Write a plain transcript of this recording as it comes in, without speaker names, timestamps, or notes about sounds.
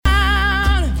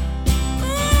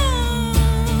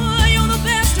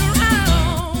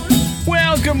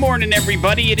Good morning,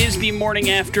 everybody. It is the morning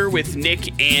after with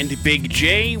Nick and Big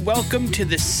J. Welcome to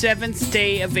the 7th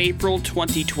day of April,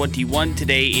 2021.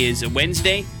 Today is a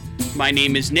Wednesday. My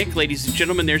name is Nick. Ladies and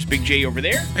gentlemen, there's Big J over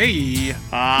there. Hey.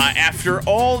 After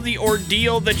all the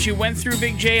ordeal that you went through,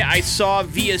 Big J, I saw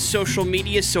via social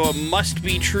media, so it must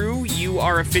be true. You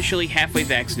are officially halfway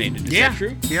vaccinated. Is that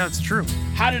true? Yeah, it's true.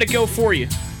 How did it go for you?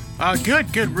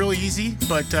 Good. Really easy,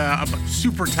 but I'm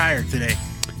super tired today.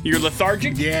 You're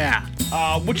lethargic? Yeah.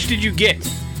 Which did you get?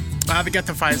 They got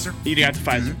the Pfizer. You got the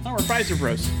Pfizer. Mm-hmm. Oh, we're Pfizer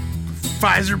bros.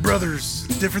 Pfizer brothers.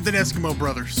 Different than Eskimo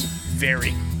brothers.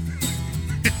 Very.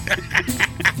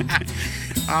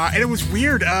 And it was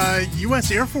weird.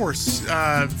 U.S. Air Force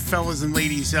fellas and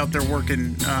ladies out there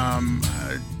working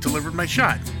delivered my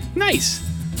shot. Nice.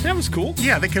 That was cool.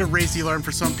 Yeah, they could have raised the alarm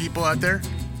for some people out there.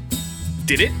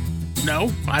 Did it?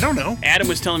 No, I don't know. Adam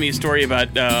was telling me a story about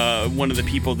one of the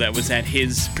people that was at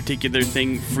his particular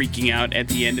thing freaking out at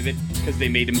the end of it because they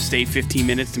made him stay 15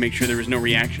 minutes to make sure there was no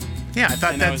reaction. Yeah, I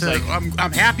thought that's. I'm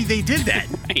happy they did that.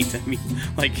 Right. I mean,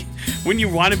 like, when you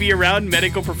want to be around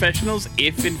medical professionals,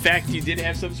 if in fact you did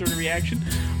have some sort of reaction.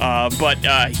 But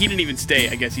he didn't even stay.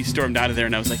 I guess he stormed out of there,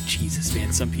 and I was like, Jesus,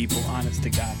 man, some people, honest to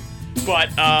God.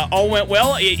 But all went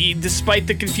well. Despite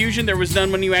the confusion, there was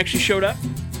none when you actually showed up.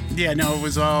 Yeah, no, it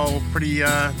was all pretty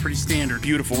standard.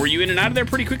 Beautiful. Were you in and out of there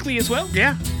pretty quickly as well?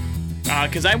 Yeah.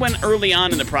 Because I went early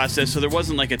on in the process, so there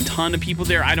wasn't like a ton of people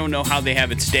there. I don't know how they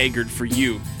have it staggered for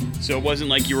you. So it wasn't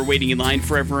like you were waiting in line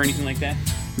forever or anything like that?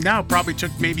 No, it probably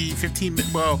took maybe 20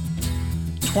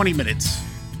 minutes.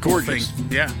 Gorgeous. Thing.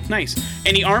 Yeah. Nice.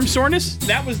 Any arm soreness?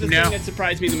 That was the thing that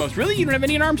surprised me the most. Really? You don't have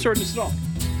any arm soreness at all?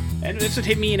 And that's what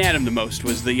hit me and Adam the most,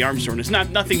 was the arm soreness.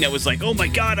 Nothing that was like, oh my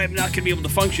God, I'm not going to be able to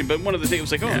function. But one of the things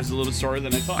was like, it was a little sore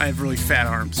than I thought. I have really fat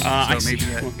arms. I see.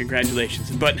 Well,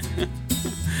 congratulations. But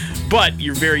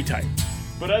you're very tired.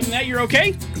 But other than that, you're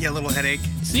okay? Yeah, a little headache.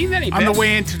 See, that ain't bad. On the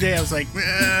way in today, I was like,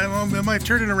 am I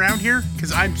turning around here?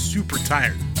 Because I'm super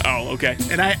tired. Oh, okay.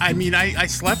 And I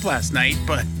slept last night,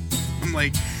 but I'm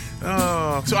like,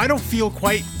 oh. So I don't feel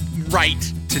quite right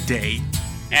today.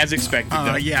 As expected,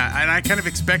 though. Yeah, and I kind of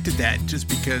expected that just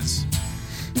because,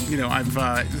 I've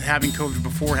having COVID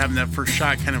before, having that first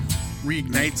shot kind of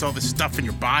reignites all the stuff in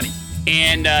your body.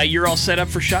 And you're all set up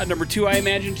for shot number 2, I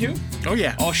imagine, too? Oh,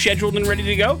 yeah. All scheduled and ready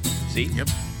to go? See? Yep.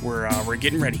 We're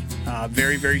getting ready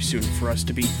very, very soon for us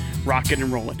to be rocking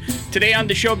and rolling. Today on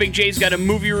the show, Big J's got a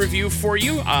movie review for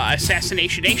you.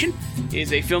 Assassination Nation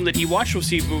is a film that he watched. We'll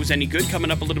see if it was any good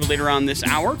coming up a little bit later on this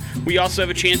hour. We also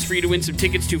have a chance for you to win some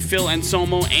tickets to Phil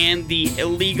Anselmo and the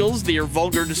Illegals, their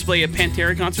vulgar display of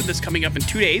Pantera concert that's coming up in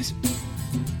 2 days.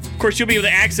 Of course, you'll be able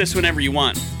to access whenever you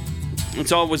want.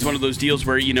 It's always one of those deals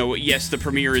where, yes, the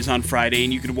premiere is on Friday,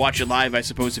 and you could watch it live, I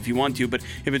suppose, if you want to, but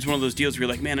if it's one of those deals where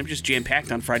you're like, man, I'm just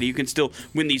jam-packed on Friday, you can still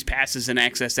win these passes and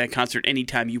access that concert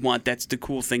anytime you want. That's the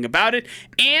cool thing about it.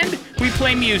 And we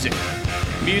play music.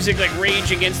 Music like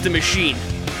Rage Against the Machine.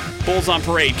 Bulls on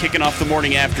Parade kicking off the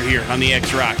morning after here on the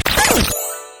X-Rock.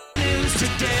 News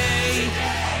today.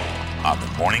 On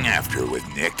the morning after with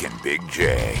Nick and Big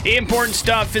J. Important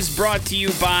stuff is brought to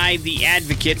you by The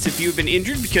Advocates. If you've been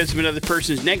injured because of another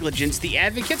person's negligence, The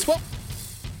Advocates, well,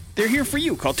 they're here for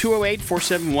you. Call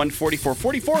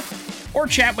 208-471-4444 or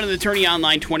chat with an attorney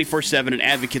online 24/7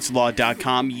 at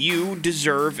advocateslaw.com. You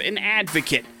deserve an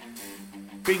advocate.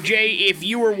 Big J, if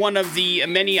you were one of the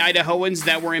many Idahoans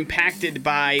that were impacted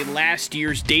by last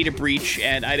year's data breach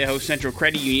at Idaho Central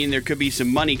Credit Union, there could be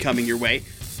some money coming your way.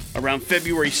 Around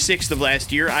February 6th of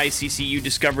last year, ICCU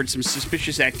discovered some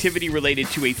suspicious activity related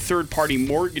to a third-party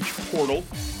mortgage portal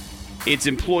its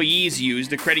employees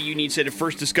used. The credit union said it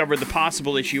first discovered the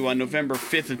possible issue on November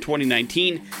 5th of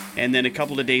 2019, and then a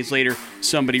couple of days later,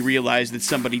 somebody realized that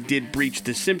somebody did breach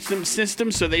the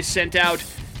system, so they sent out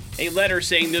a letter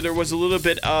saying that there was a little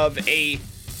bit of a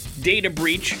data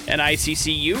breach at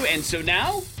ICCU, and so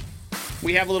now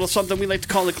we have a little something we like to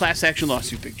call a class action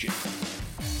lawsuit, Big J.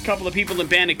 A couple of people in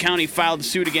Bandit County filed a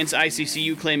suit against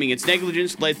ICCU claiming its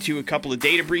negligence led to a couple of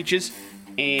data breaches,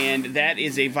 and that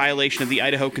is a violation of the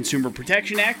Idaho Consumer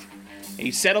Protection Act. A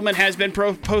settlement has been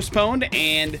postponed,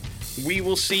 and we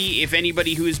will see if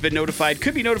anybody who has been notified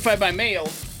could be notified by mail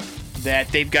that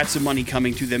they've got some money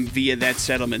coming to them via that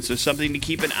settlement. So something to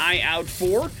keep an eye out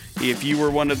for if you were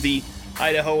one of the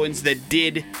Idahoans that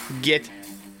did get,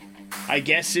 I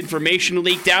guess, information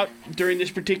leaked out during this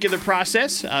particular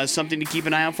process. Something to keep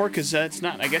an eye out for, because it's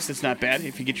not not bad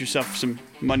if you get yourself some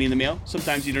money in the mail.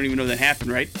 Sometimes you don't even know that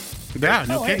happened, right? Yeah,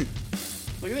 no kidding.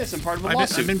 Look at this, I'm part of a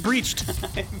lawsuit. I've been breached.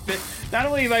 Not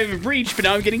only have I been breached, but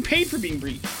now I'm getting paid for being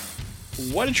breached.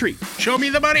 What a treat. Show me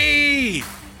the money!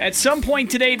 At some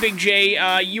point today, Big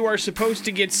J, you are supposed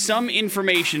to get some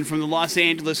information from the Los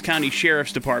Angeles County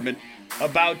Sheriff's Department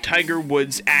about Tiger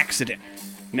Woods' accident.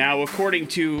 Now, according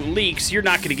to leaks, you're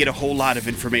not going to get a whole lot of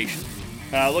information.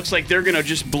 Looks like they're going to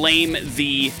just blame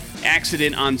the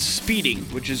accident on speeding,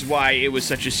 which is why it was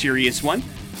such a serious one.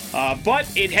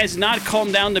 But it has not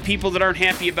calmed down the people that aren't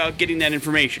happy about getting that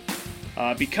information,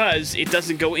 because it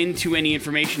doesn't go into any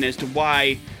information as to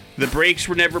why the brakes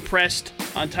were never pressed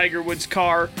on Tiger Woods'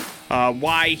 car,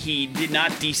 why he did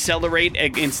not decelerate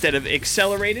instead of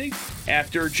accelerating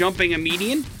after jumping a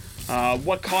median,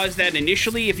 what caused that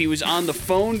initially, if he was on the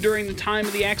phone during the time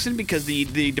of the accident, because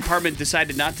the department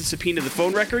decided not to subpoena the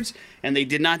phone records, and they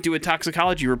did not do a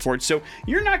toxicology report. So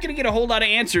you're not going to get a whole lot of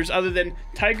answers other than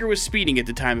Tiger was speeding at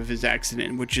the time of his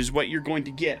accident, which is what you're going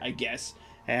to get, I guess,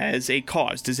 as a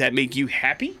cause. Does that make you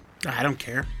happy? I don't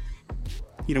care.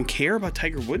 You don't care about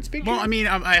Tiger Woods, Big J? Well, I mean,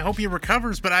 I hope he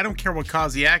recovers, but I don't care what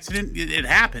caused the accident. It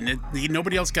happened.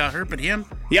 Nobody else got hurt but him.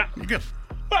 Yeah. You're good.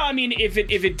 Well, I mean, if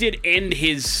it did end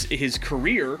his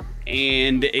career,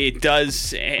 and it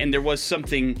does, and there was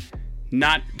something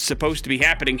not supposed to be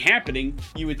happening,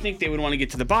 you would think they would want to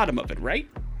get to the bottom of it, right?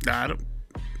 I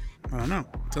don't know.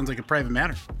 Sounds like a private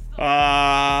matter.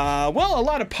 Well, a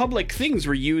lot of public things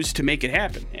were used to make it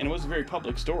happen, and it was a very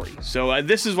public story. So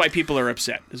this is why people are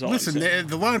upset. Listen,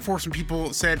 the law enforcement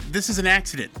people said this is an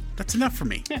accident. That's enough for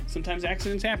me. Yeah, sometimes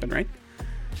accidents happen, right?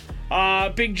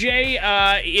 Big J,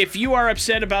 if you are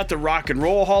upset about the Rock and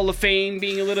Roll Hall of Fame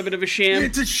being a little bit of a sham,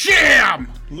 it's a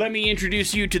sham! Let me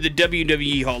introduce you to the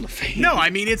WWE Hall of Fame. No, I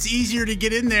mean, it's easier to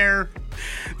get in there.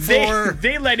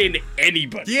 They let in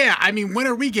anybody. Yeah, I mean, when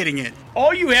are we getting it?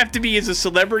 All you have to be is a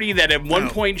celebrity that at one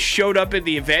point showed up at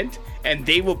the event, and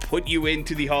they will put you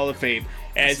into the Hall of Fame.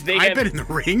 I've been in the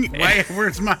ring.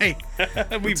 Where's my...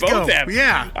 We both have.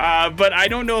 Yeah. But I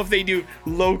don't know if they do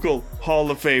local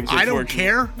Hall of Fames, I don't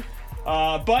care.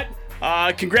 But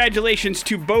congratulations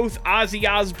to both Ozzy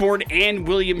Osbourne and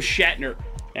William Shatner,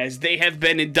 as they have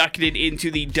been inducted into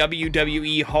the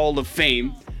WWE Hall of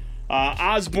Fame.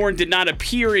 Osbourne did not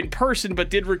appear in person, but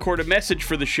did record a message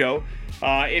for the show.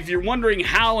 If you're wondering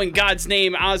how in God's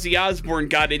name Ozzy Osbourne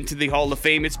got into the Hall of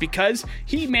Fame, it's because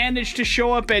he managed to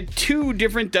show up at 2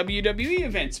 different WWE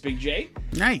events, Big J.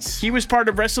 Nice. He was part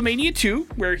of WrestleMania 2,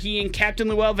 where he and Captain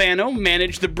Lou Albano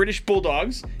managed the British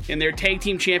Bulldogs in their tag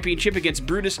team championship against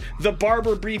Brutus the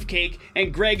Barber Beefcake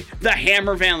and Greg the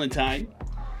Hammer Valentine.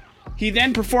 He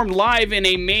then performed live in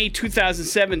a May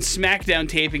 2007 SmackDown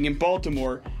taping in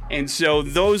Baltimore, and so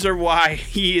those are why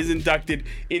he is inducted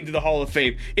into the Hall of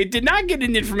Fame. It did not get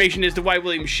any information as to why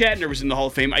William Shatner was in the Hall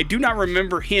of Fame. I do not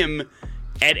remember him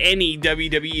at any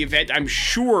WWE event. I'm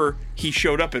sure he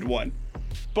showed up at one.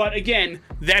 But again,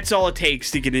 that's all it takes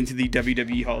to get into the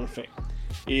WWE Hall of Fame.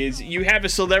 Is you have a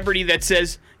celebrity that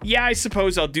says, yeah, I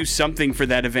suppose I'll do something for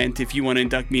that event if you want to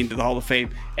induct me into the Hall of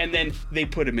Fame, and then they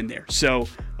put him in there. So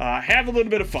have a little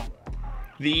bit of fun.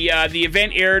 The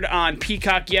event aired on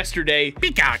Peacock yesterday.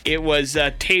 Peacock. It was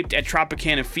taped at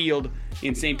Tropicana Field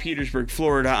in St. Petersburg,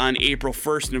 Florida on April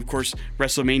 1st. And of course,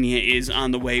 WrestleMania is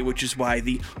on the way, which is why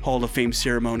the Hall of Fame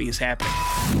ceremony is happening.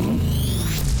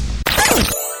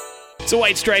 So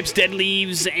White Stripes, Dead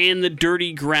Leaves, and The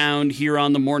Dirty Ground here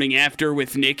on the morning after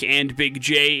with Nick and Big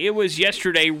J. It was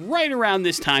yesterday, right around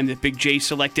this time, that Big J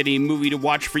selected a movie to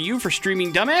watch for you for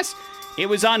Streaming Dumbass. It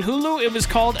was on Hulu. It was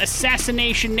called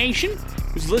Assassination Nation.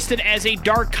 It was listed as a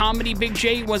dark comedy. Big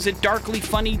J, was it darkly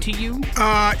funny to you?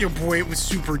 Your boy, it was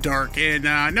super dark. And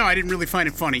no, I didn't really find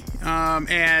it funny.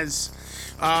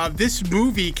 This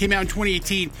movie came out in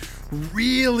 2018.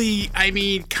 Really, I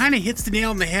mean, kind of hits the nail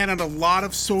on the head on a lot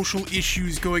of social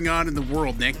issues going on in the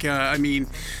world, Nick.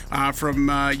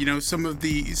 From some of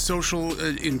the social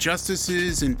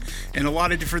injustices and a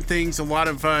lot of different things, a lot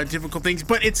of difficult things.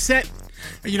 But it's set,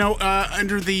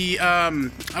 under the,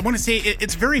 I want to say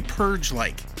it's very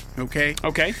Purge-like, okay?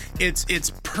 Okay.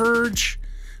 It's Purge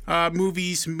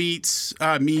movies meets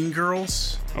Mean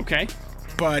Girls. Okay.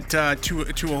 But to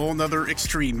a whole nother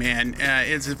extreme, man.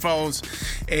 As it follows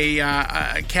a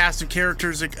cast of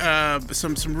characters,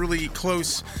 some really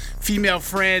close female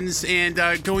friends, and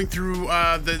going through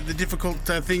the difficult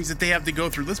things that they have to go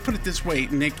through. Let's put it this way,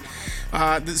 Nick.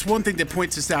 This one thing that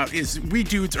points us out is we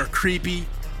dudes are creepy,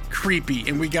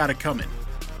 and we got it coming.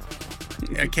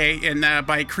 Okay, and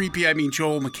by creepy I mean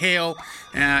Joel McHale,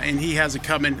 and he has it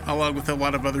coming along with a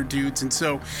lot of other dudes. And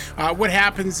so what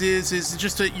happens is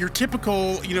just your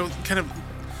typical, kind of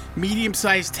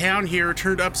medium-sized town here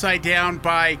turned upside down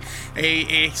by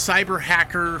a cyber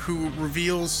hacker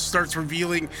who starts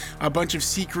revealing a bunch of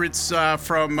secrets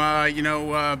from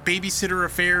babysitter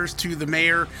affairs to the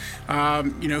mayor,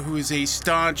 who is a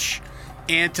staunch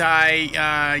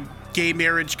anti-gay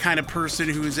marriage kind of person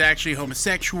who is actually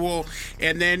homosexual,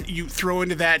 and then you throw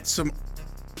into that some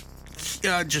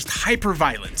just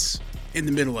hyper-violence in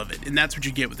the middle of it, and that's what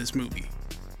you get with this movie.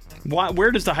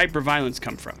 Where does the hyper-violence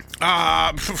come from?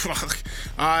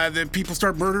 The people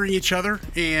start murdering each other,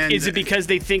 and is it because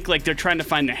they think like they're trying to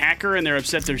find the hacker and they're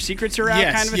upset their secrets are out?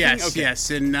 Kind of a thing? Okay. Yes,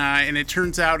 and it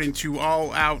turns out into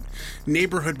all-out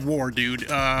neighborhood war, dude.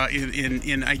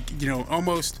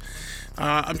 Almost.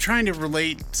 I'm trying to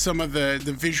relate some of the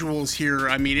visuals here.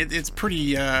 I mean, it's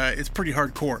pretty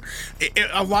hardcore.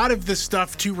 A lot of this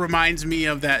stuff too reminds me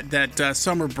of that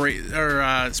summer break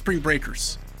or Spring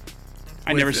Breakers.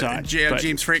 I never saw it.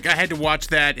 James Franco. I had to watch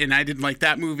that, and I didn't like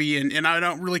that movie, and I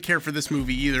don't really care for this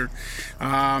movie either.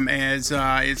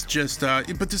 It's just,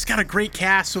 but it's got a great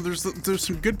cast, so there's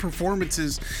some good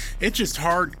performances. It's just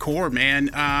hardcore,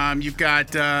 man. You've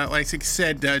got, like I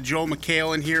said, Joel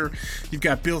McHale in here. You've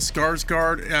got Bill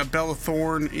Skarsgård, Bella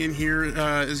Thorne in here,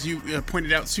 as you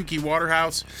pointed out, Suki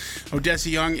Waterhouse,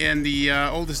 Odessa Young, and the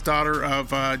oldest daughter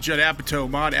of Judd Apatow,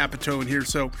 Maude Apatow in here.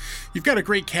 So you've got a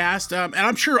great cast, and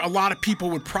I'm sure a lot of people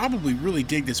would probably really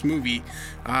dig this movie.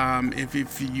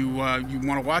 If you want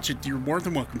to watch it, you're more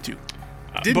than welcome to.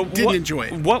 Didn't enjoy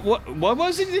it. What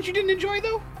was it that you didn't enjoy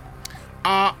though?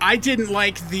 I didn't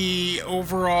like the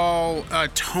overall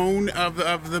tone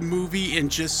of the movie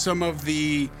and just some of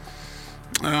the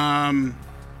I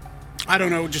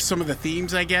don't know, just some of the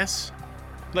themes, I guess.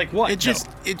 Like what? It just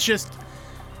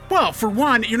well, for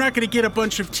one, you're not going to get a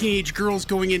bunch of teenage girls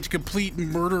going into complete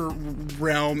murder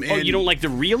realm. And, you don't like the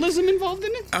realism involved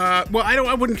in it? Well,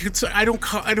 I wouldn't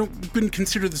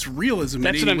consider this realism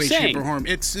That's in any way, saying. shape, or form.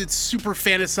 It's super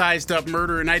fantasized up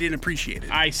murder, and I didn't appreciate it.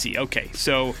 I see. Okay,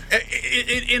 so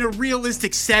in a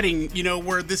realistic setting,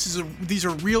 where these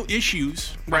are real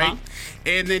issues, right?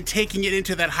 And then taking it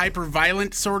into that hyper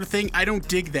violent sort of thing, I don't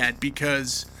dig that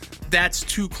because that's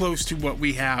too close to what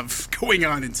we have going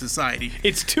on in society.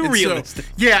 It's too realistic.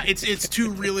 So, yeah, it's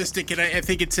too realistic, and I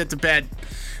think it sets a bad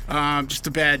kind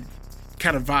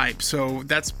of vibe. So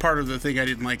that's part of the thing I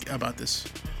didn't like about this.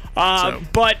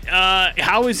 But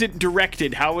how is it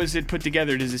directed? How is it put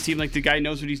together? Does it seem like the guy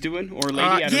knows what he's doing, or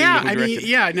lady?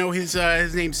 I know his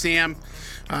name's Sam.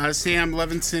 Sam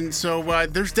Levinson. So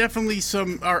there's definitely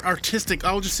some artistic.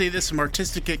 I'll just say this: some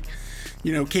artistic,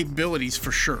 capabilities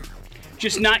for sure.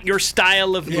 Just not your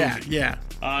style of movie. Yeah.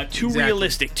 Too exactly.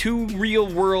 realistic, too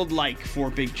real world like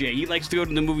for Big J. He likes to go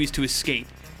to the movies to escape,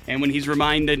 and when he's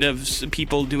reminded of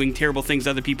people doing terrible things to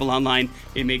other people online,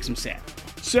 it makes him sad.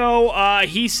 So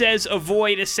he says,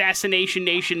 avoid Assassination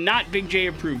Nation, not Big J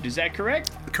approved. Is that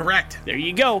correct? Correct. There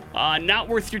you go. Not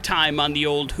worth your time on the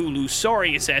old Hulu.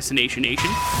 Sorry, Assassination Nation.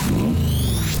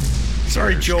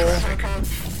 Sorry, Joel.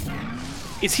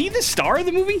 Is he the star of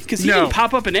the movie? Because he didn't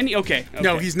pop up in any. Okay.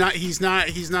 No, he's not. He's not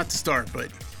the star, but.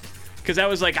 Because I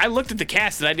was like, I looked at the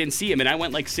cast and I didn't see him, and I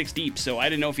went like 6 deep, so I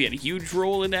didn't know if he had a huge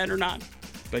role in that or not.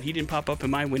 But he didn't pop up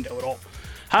in my window at all.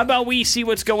 How about we see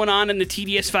what's going on in the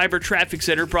TDS Fiber Traffic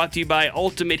Center, brought to you by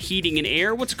Ultimate Heating and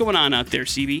Air. What's going on out there,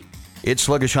 CB? It's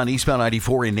sluggish on eastbound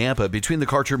 94 in Nampa between the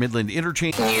Karcher Midland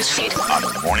Interchange. Newsfeed on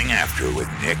the Morning After with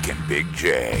Nick and Big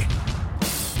J.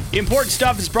 Important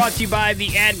stuff is brought to you by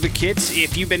The Advocates.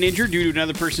 If you've been injured due to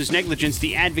another person's negligence,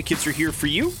 The Advocates are here for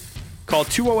you. Call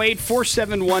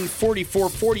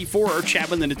 208-471-4444 or chat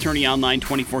with an attorney online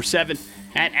 24/7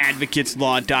 at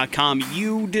advocateslaw.com.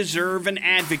 You deserve an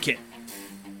advocate.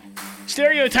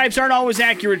 Stereotypes aren't always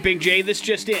accurate, Big J. This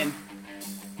just in.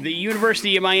 The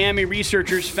University of Miami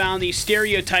researchers found the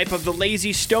stereotype of the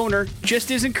lazy stoner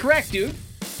just isn't correct, dude.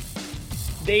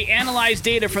 They analyzed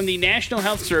data from the National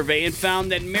Health Survey and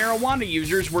found that marijuana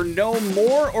users were no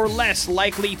more or less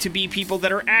likely to be people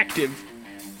that are active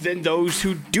than those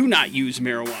who do not use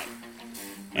marijuana.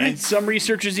 And some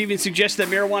researchers even suggest that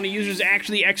marijuana users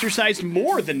actually exercise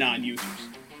more than non-users.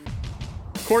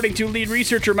 According to lead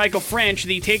researcher Michael French,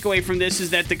 the takeaway from this is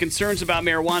that the concerns about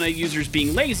marijuana users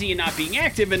being lazy and not being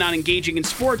active and not engaging in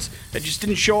sports that just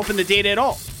didn't show up in the data at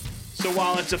all. So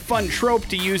while it's a fun trope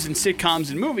to use in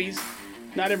sitcoms and movies,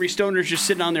 not every stoner is just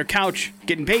sitting on their couch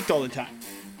getting baked all the time.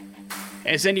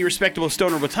 As any respectable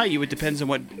stoner will tell you, it depends on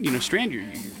what strand you're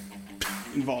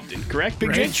involved in. Correct,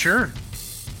 Big J? Right, sure.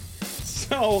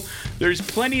 So there's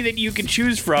plenty that you can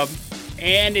choose from,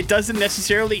 and it doesn't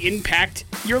necessarily impact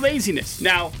your laziness.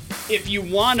 Now, if you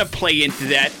want to play into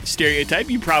that stereotype,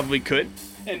 you probably could,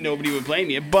 and nobody would blame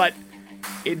you. But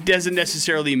it doesn't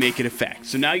necessarily make it a fact.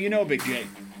 So now you know, Big J,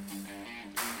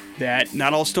 that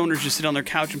not all stoners just sit on their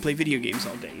couch and play video games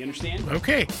all day. You understand?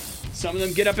 Okay. Some of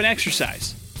them get up and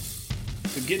exercise.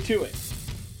 So get to it.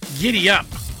 Giddy up.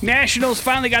 Nationals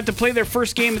finally got to play their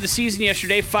first game of the season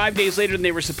yesterday, 5 days later than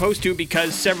they were supposed to,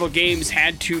 because several games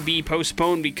had to be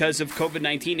postponed because of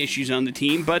COVID-19 issues on the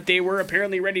team, but they were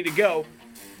apparently ready to go.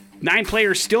 9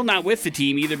 players still not with the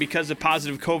team, either because of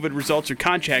positive COVID results or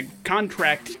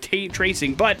contract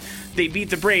tracing, but they beat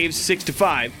the Braves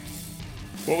 6-5.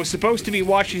 What was supposed to be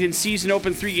Washington's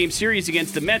season-open 3-game series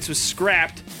against the Mets was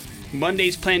scrapped.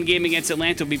 Monday's planned game against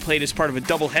Atlanta will be played as part of a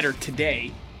doubleheader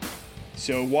today.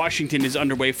 So Washington is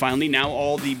underway finally. Now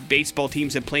all the baseball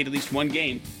teams have played at least one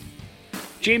game.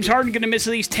 James Harden going to miss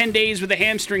at least 10 days with a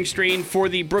hamstring strain for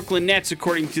the Brooklyn Nets,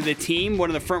 according to the team. One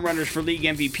of the frontrunners for league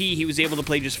MVP, he was able to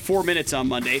play just 4 minutes on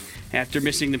Monday after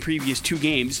missing the previous 2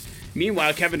 games.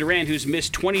 Meanwhile, Kevin Durant, who's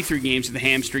missed 23 games with a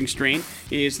hamstring strain,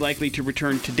 is likely to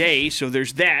return today, so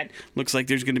there's that. Looks like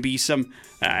there's going to be some...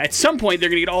 at some point, they're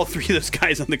going to get all 3 of those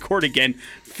guys on the court again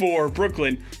for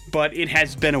Brooklyn, but it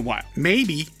has been a while.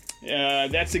 Maybe.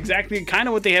 That's exactly kind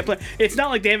of what they have planned. It's not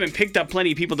like they haven't picked up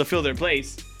plenty of people to fill their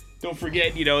place. Don't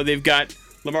forget, they've got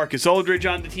LaMarcus Aldridge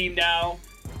on the team now.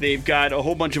 They've got a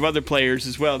whole bunch of other players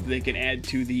as well that they can add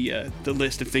to the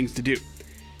list of things to do.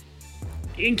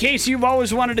 In case you've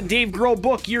always wanted a Dave Grohl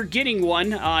book, you're getting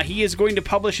one. He is going to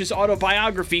publish his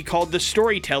autobiography called The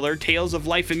Storyteller, Tales of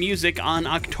Life and Music on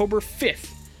October 5th.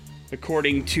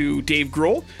 According to Dave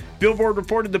Grohl, Billboard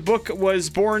reported the book was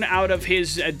born out of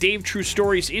his Dave True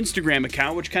Stories Instagram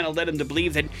account, which kind of led him to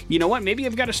believe that, maybe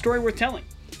I've got a story worth telling.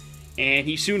 And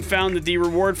he soon found that the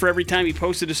reward for every time he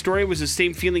posted a story was the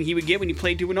same feeling he would get when he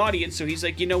played to an audience, so he's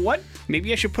like, you know what?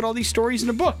 Maybe I should put all these stories in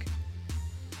a book.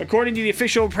 According to the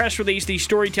official press release, the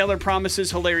storyteller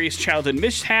promises hilarious childhood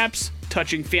mishaps,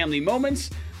 touching family moments,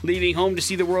 leaving home to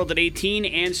see the world at 18,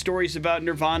 and stories about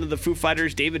Nirvana, the Foo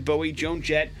Fighters, David Bowie, Joan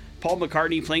Jett, Paul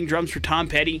McCartney playing drums for Tom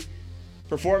Petty,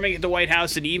 performing at the White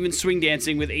House, and even swing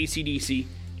dancing with AC/DC,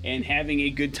 and having a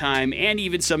good time, and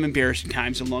even some embarrassing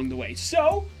times along the way.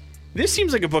 So, this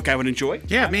seems like a book I would enjoy.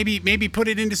 Yeah, maybe put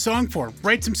it into song form.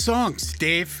 Write some songs,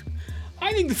 Dave.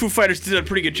 I think the Foo Fighters did a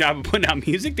pretty good job of putting out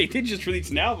music. They did just release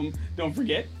an album, don't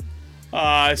forget.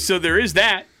 So there is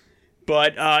that.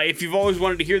 But if you've always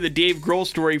wanted to hear the Dave Grohl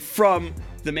story from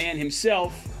the man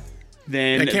himself,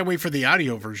 then... I can't wait for the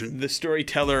audio version. The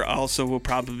Storyteller also will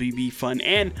probably be fun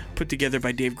and put together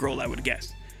by Dave Grohl, I would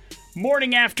guess.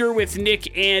 Morning After with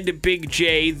Nick and Big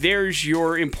J. There's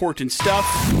your important stuff.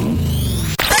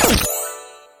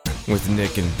 With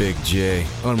Nick and Big J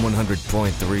on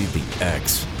 100.3 The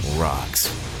X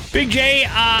Rocks. Big J,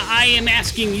 I am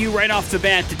asking you right off the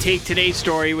bat to take today's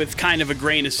story with kind of a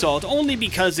grain of salt, only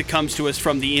because it comes to us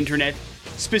from the internet,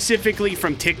 specifically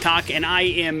from TikTok, and I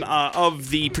am of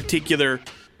the particular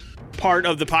part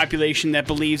of the population that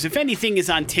believes if anything is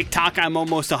on TikTok, I'm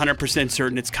almost 100%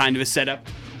 certain it's kind of a setup.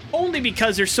 Only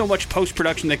because there's so much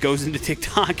post-production that goes into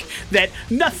TikTok that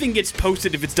nothing gets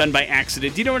posted if it's done by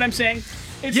accident. Do you know what I'm saying?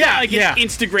 It's not like it's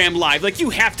Instagram Live. Like,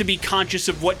 you have to be conscious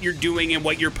of what you're doing and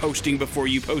what you're posting before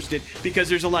you post it, because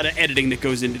there's a lot of editing that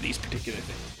goes into these particular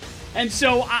things. And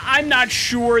so I'm not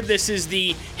sure this is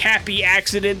the happy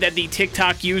accident that the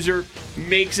TikTok user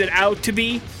makes it out to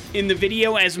be in the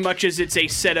video, as much as it's a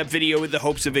setup video with the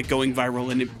hopes of it going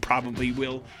viral, and it probably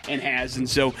will and has. And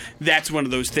so that's one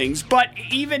of those things. But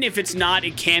even if it's not,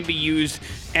 it can be used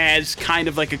as kind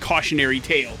of like a cautionary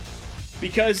tale.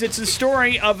 Because it's a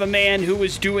story of a man who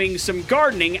was doing some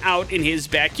gardening out in his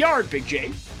backyard, Big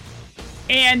J.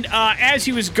 And as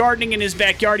he was gardening in his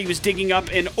backyard, he was digging up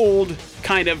an old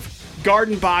kind of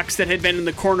garden box that had been in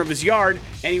the corner of his yard,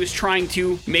 and he was trying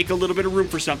to make a little bit of room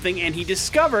for something, and he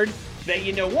discovered that,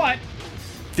 you know what?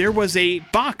 There was a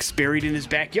box buried in his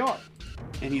backyard.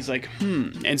 And he's like,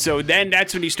 And so then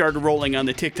that's when he started rolling on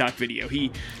the TikTok video.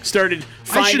 He started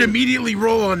finding... I should immediately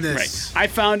roll on this. Right. I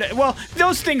found... Well,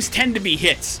 those things tend to be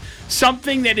hits.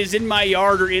 Something that is in my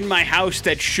yard or in my house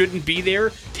that shouldn't be there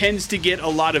tends to get a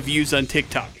lot of views on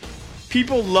TikTok.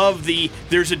 People love the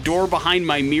 "there's a door behind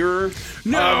my mirror"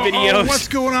 videos. Oh, what's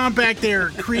going on back there,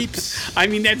 creeps? I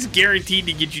mean, that's guaranteed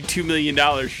to get you $2 million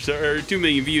or 2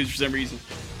 million views for some reason.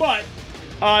 But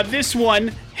this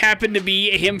one happened to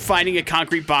be him finding a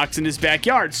concrete box in his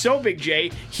backyard. So, Big J,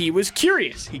 he was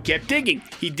curious. He kept digging.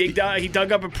 He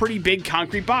dug up a pretty big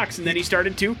concrete box, and then he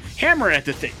started to hammer at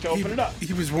the thing to open it up.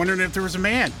 He was wondering if there was a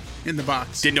man in the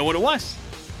box. Didn't know what it was.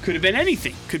 Could have been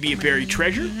anything. Could be a buried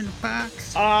treasure. In a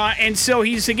box. And so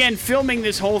he's, again, filming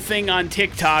this whole thing on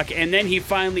TikTok, and then he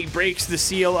finally breaks the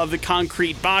seal of the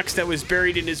concrete box that was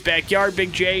buried in his backyard,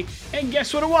 Big J, and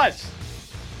guess what it was?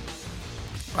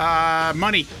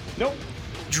 Money. Nope.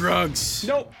 Drugs.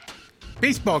 Nope.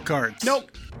 Baseball cards.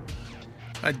 Nope.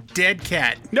 A dead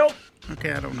cat. Nope.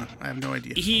 Okay, I don't know. I have no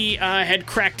idea. He had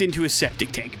cracked into a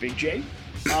septic tank, Big J,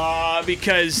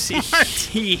 because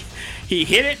he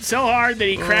hit it so hard that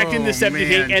he cracked into the septic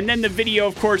tank, and then the video,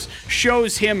 of course,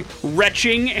 shows him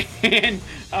retching and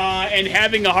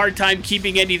having a hard time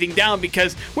keeping anything down,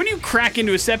 because when you crack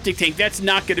into a septic tank, that's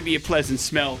not going to be a pleasant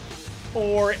smell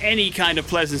or any kind of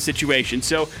pleasant situation.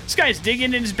 So this guy's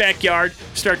digging in his backyard,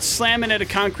 starts slamming at a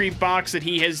concrete box that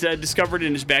he has discovered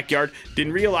in his backyard.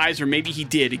 Didn't realize, or maybe he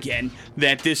did again,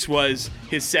 that this was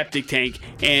his septic tank,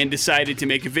 and decided to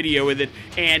make a video with it,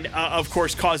 and of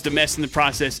course caused a mess in the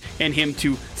process and him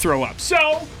to throw up.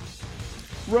 So,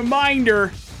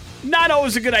 reminder, not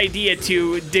always a good idea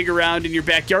to dig around in your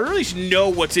backyard, or at least know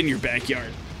what's in your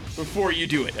backyard before you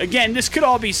do it. Again, this could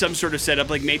all be some sort of setup,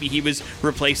 like maybe he was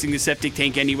replacing the septic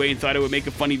tank anyway and thought it would make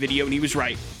a funny video, and he was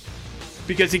right.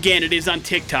 Because again, it is on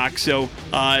TikTok, so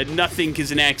nothing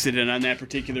is an accident on that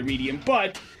particular medium,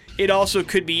 but it also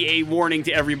could be a warning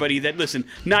to everybody that, listen,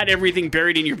 not everything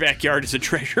buried in your backyard is a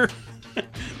treasure.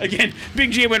 Again,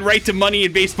 Big J went right to money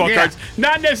and baseball cards.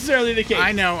 Not necessarily the case.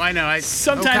 I know.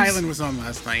 Sometimes Oak Island was on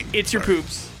last night. It's your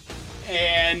poops.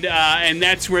 And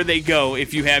that's where they go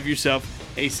if you have yourself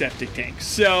a septic tank.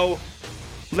 So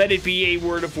let it be a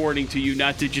word of warning to you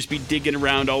not to just be digging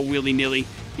around all willy-nilly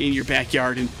in your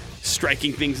backyard and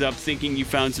striking things up thinking you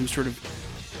found some sort of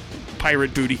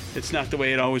pirate booty. That's not the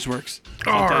way it always works.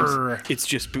 Sometimes it's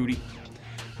just booty.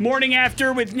 Morning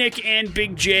After with Nick and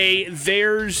Big J.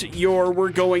 There's your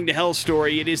We're Going to Hell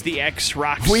story. It is the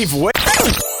X-Rocks. We've waited.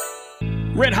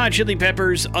 Red Hot Chili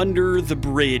Peppers, Under the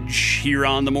Bridge, here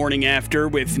on the Morning After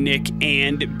with Nick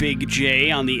and Big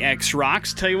J on the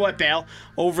X-Rocks. Tell you what, pal,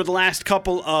 over the last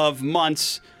couple of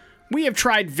months, we have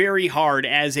tried very hard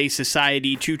as a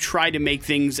society to try to make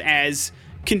things as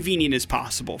convenient as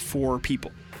possible for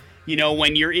people. You know,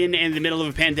 when you're in the middle of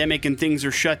a pandemic and things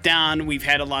are shut down, we've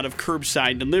had a lot of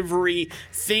curbside delivery,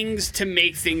 things to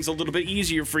make things a little bit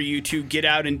easier for you to get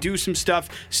out and do some stuff,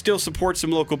 still support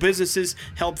some local businesses,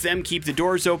 help them keep the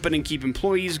doors open and keep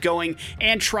employees going,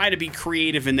 and try to be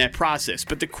creative in that process.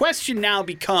 But the question now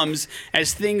becomes,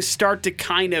 as things start to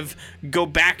kind of go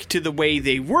back to the way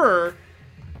they were,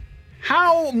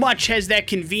 how much has that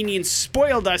convenience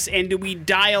spoiled us, and do we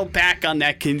dial back on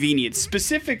that convenience?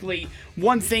 Specifically,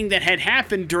 one thing that had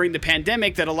happened during the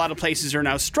pandemic that a lot of places are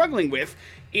now struggling with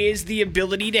is the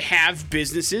ability to have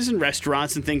businesses and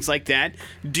restaurants and things like that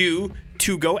do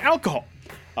to-go alcohol.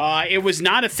 It was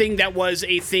not a thing that was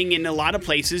a thing in a lot of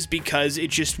places because it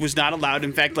just was not allowed.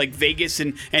 In fact, like Vegas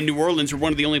and New Orleans were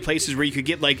one of the only places where you could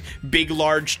get like big,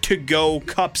 large to-go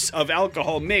cups of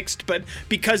alcohol mixed. But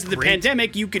because of the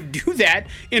pandemic, you could do that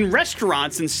in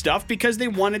restaurants and stuff because they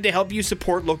wanted to help you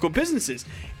support local businesses.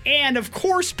 And of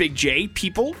course, Big J,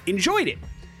 people enjoyed it.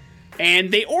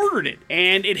 And they ordered it,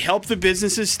 and it helped the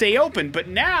businesses stay open. But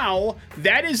now,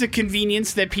 that is a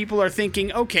convenience that people are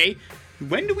thinking, okay,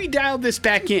 when do we dial this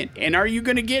back in? And are you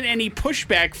going to get any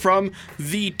pushback from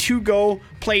the to-go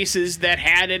places that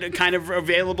had it kind of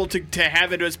available to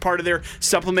have it as part of their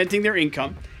supplementing their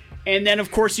income? And then,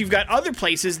 of course, you've got other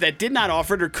places that did not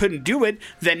offer it or couldn't do it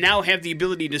that now have the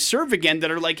ability to serve again that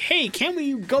are like, hey, can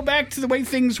we go back to the way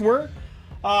things were?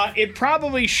 It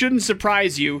probably shouldn't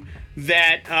surprise you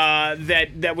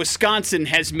that Wisconsin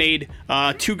has made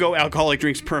to-go alcoholic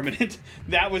drinks permanent.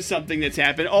 That was something that's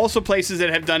happened. Also places that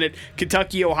have done it,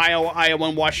 Kentucky, Ohio, Iowa,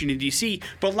 and Washington, D.C.,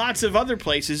 but lots of other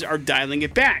places are dialing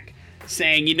it back,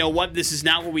 saying, you know what, this is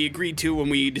not what we agreed to when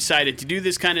we decided to do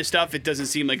this kind of stuff. It doesn't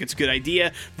seem like it's a good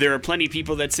idea. There are plenty of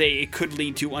people that say it could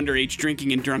lead to underage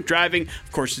drinking and drunk driving.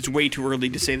 Of course, it's way too early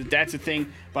to say that that's a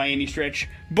thing by any stretch.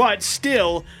 But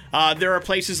still, there are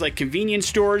places like convenience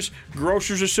stores,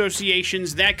 grocers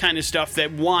associations, that kind of stuff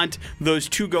that want those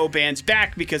to-go bans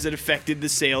back because it affected the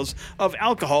sales of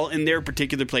alcohol in their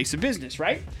particular place of business,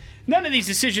 right? None of these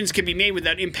decisions can be made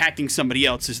without impacting somebody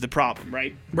else is the problem,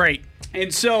 right? Right.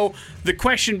 And so the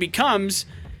question becomes,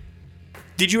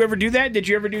 did you ever do that? Did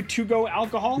you ever do to-go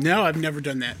alcohol? No, I've never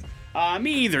done that.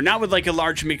 Me either. Not with like a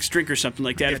large mixed drink or something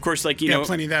like that. Of course, like, you know,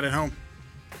 plenty of that at home.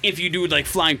 If you do like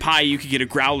flying pie, you could get a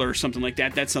growler or something like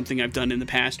that. That's something I've done in the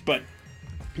past, but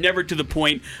never to the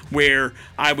point where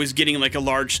I was getting like a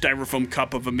large styrofoam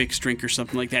cup of a mixed drink or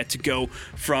something like that to go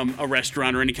from a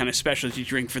restaurant or any kind of specialty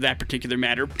drink for that particular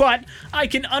matter. But I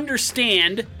can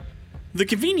understand the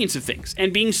convenience of things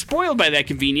and being spoiled by that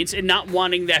convenience and not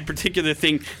wanting that particular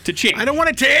thing to change. I don't want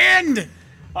it to end!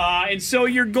 And so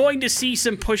you're going to see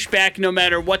some pushback no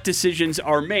matter what decisions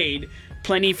are made.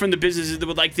 Plenty from the businesses that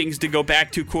would like things to go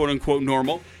back to quote-unquote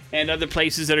normal. and other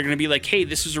places that are going to be like, hey,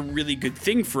 this is a really good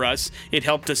thing for us. It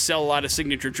helped us sell a lot of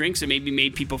signature drinks and maybe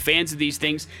made people fans of these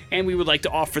things, and we would like to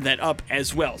offer that up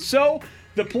as well. So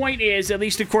the point is, at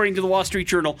least according to the Wall Street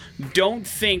Journal, don't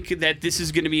think that this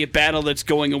is going to be a battle that's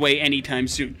going away anytime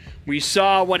soon. We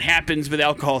saw what happens with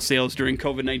alcohol sales during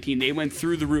COVID-19. They went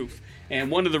through the roof. And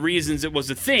one of the reasons it was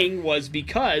a thing was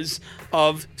because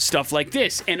of stuff like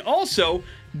this. And also,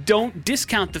 don't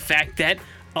discount the fact that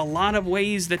a lot of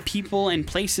ways that people and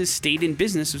places stayed in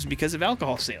business was because of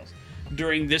alcohol sales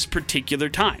during this particular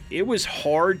time. It was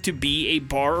hard to be a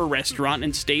bar or restaurant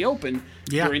and stay open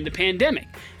during the pandemic.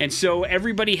 And so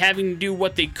everybody having to do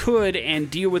what they could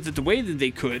and deal with it the way that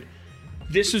they could,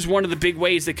 this is one of the big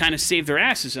ways that kind of saved their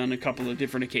asses on a couple of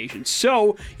different occasions.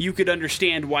 So you could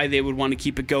understand why they would want to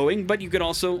keep it going, but you could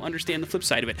also understand the flip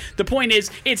side of it. The point is,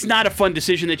 it's not a fun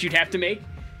decision that you'd have to make.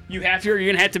 You're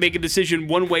going to have to make a decision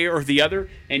one way or the other,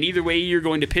 and either way you're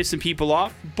going to piss some people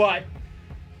off, but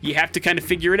you have to kind of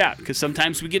figure it out, because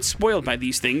sometimes we get spoiled by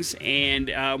these things, and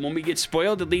when we get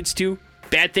spoiled, it leads to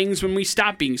bad things when we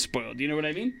stop being spoiled. You know what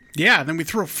I mean? Yeah, then we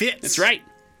throw fits. That's right.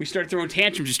 We start throwing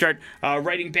tantrums. We start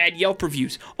writing bad Yelp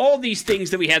reviews. All these things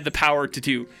that we have the power to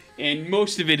do, and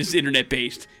most of it is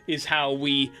internet-based, is how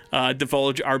we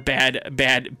divulge our bad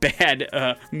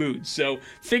moods. So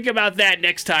think about that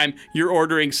next time you're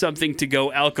ordering something to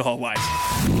go alcohol-wise.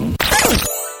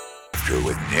 After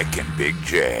with Nick and Big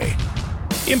J.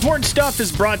 Important Stuff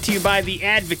is brought to you by The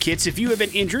Advocates. If you have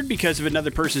been injured because of another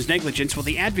person's negligence, well,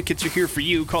 The Advocates are here for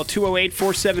you. Call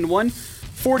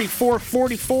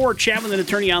 208-471-4444. Chat with an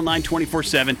attorney online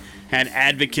 24/7 at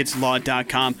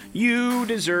advocateslaw.com. You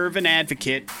deserve an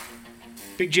advocate.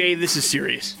 Big J, this is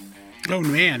serious. Oh,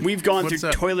 man. We've gone What's through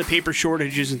up? toilet paper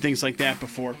shortages and things like that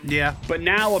before. Yeah. But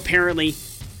now, apparently,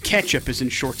 ketchup is in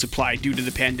short supply due to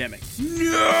the pandemic.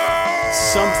 No!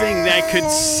 Something that could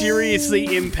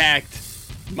seriously impact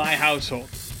my household.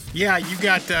 Yeah, you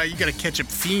got a ketchup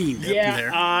fiend up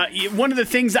there. One of the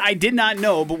things that I did not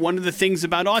know, but one of the things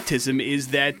about autism is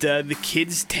that the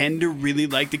kids tend to really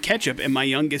like the ketchup. And my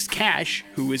youngest, Cash,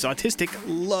 who is autistic,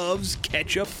 loves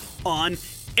ketchup on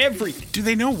everything. Do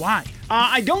they know why?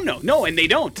 I don't know. No, and they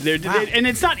don't. Wow. And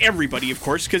it's not everybody, of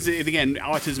course, because, again,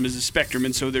 autism is a spectrum,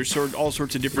 and so there's all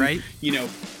sorts of different,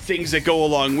 things that go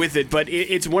along with it. But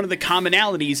it's one of the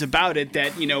commonalities about it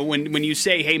that, when you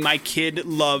say, hey, my kid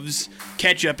loves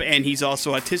ketchup and he's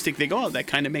also autistic, they go, oh, that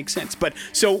kind of makes sense. But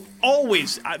so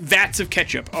always vats of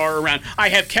ketchup are around. I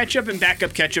have ketchup and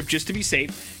backup ketchup just to be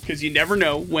safe, because you never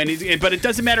know when but it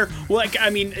doesn't matter. Well,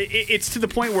 it's to the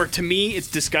point where, to me, it's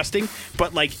disgusting.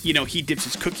 But he dips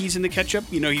his cookies in the ketchup,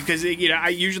 because I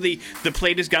usually, the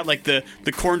plate has got like the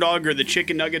corn dog or the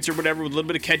chicken nuggets or whatever with a little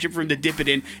bit of ketchup for him to dip it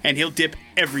in, and he'll dip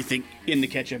everything in the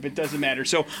ketchup. It doesn't matter.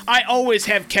 So I always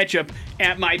have ketchup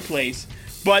at my place.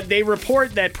 But they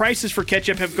report that prices for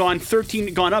ketchup have gone up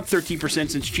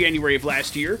 13% since January of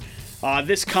last year.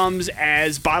 This comes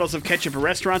as bottles of ketchup at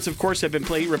restaurants, of course, have been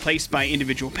replaced by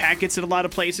individual packets at a lot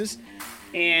of places.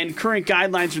 And current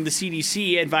guidelines from the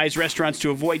CDC advise restaurants to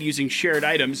avoid using shared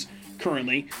items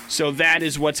currently. So that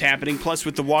is what's happening. Plus,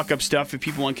 with the walk-up stuff, if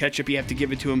people want ketchup, you have to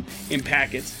give it to them in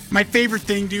packets. My favorite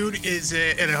thing, dude, is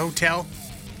at a hotel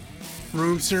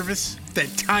room service, that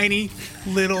tiny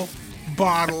little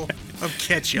bottle of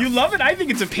ketchup. You love it? I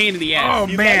think it's a pain in the ass.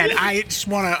 Oh, man, I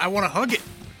want to hug it.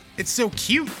 It's so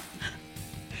cute.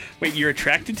 Wait, you're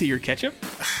attracted to your ketchup?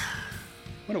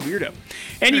 What a weirdo.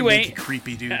 Anyway, make you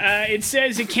creepy, dude. It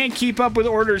says it can't keep up with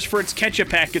orders for its ketchup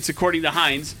packets, according to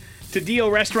Heinz. To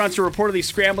deal, restaurants are reportedly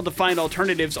scrambled to find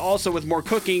alternatives. Also, with more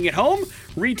cooking at home,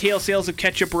 retail sales of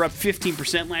ketchup were up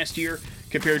 15% last year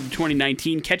compared to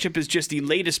 2019. Ketchup is just the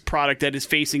latest product that is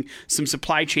facing some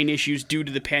supply chain issues due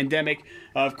to the pandemic.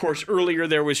 Of course, earlier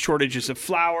there was shortages of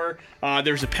flour.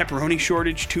 There was a pepperoni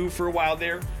shortage, too, for a while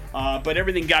there. But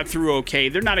everything got through okay.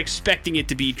 They're not expecting it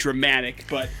to be dramatic,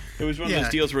 but it was one of those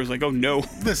deals where it was like, oh, no.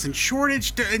 Listen,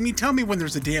 shortage, tell me when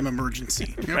there's a damn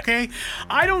emergency, okay?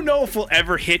 I don't know if we'll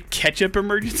ever hit ketchup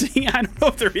emergency. I don't know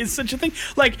if there is such a thing.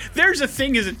 Like, there's a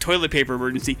thing as a toilet paper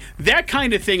emergency. That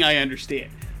kind of thing I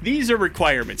understand. These are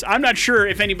requirements. I'm not sure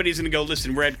if anybody's going to go,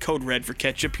 listen, we're at code red for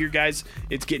ketchup here, guys.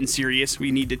 It's getting serious.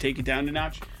 We need to take it down a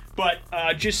notch. But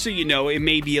just so you know, it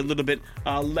may be a little bit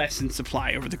less in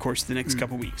supply over the course of the next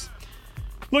couple weeks.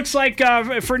 Looks like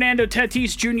Fernando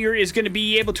Tatis Jr. is going to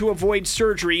be able to avoid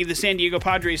surgery. The San Diego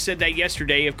Padres said that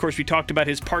yesterday. Of course, we talked about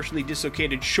his partially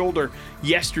dislocated shoulder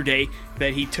yesterday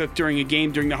that he took during a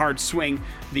game during the hard swing.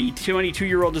 The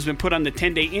 22-year-old has been put on the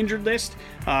 10-day injured list.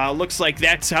 Looks like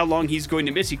that's how long he's going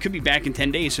to miss. He could be back in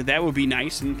 10 days, so that would be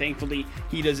nice. And thankfully,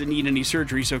 he doesn't need any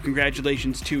surgery, so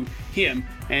congratulations to him.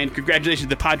 And congratulations to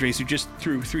the Padres, who just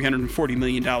threw $340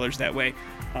 million that way.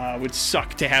 Would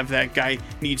suck to have that guy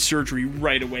need surgery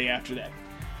right away after that.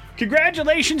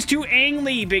 Congratulations to Ang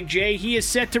Lee, Big J. He is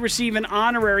set to receive an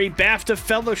honorary BAFTA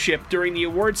fellowship during the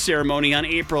awards ceremony on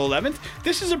April 11th.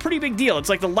 This is a pretty big deal. It's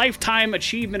like the Lifetime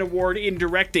Achievement Award in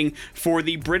directing for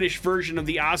the British version of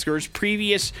the Oscars.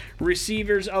 Previous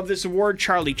receivers of this award,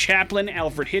 Charlie Chaplin,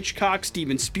 Alfred Hitchcock,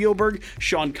 Steven Spielberg,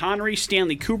 Sean Connery,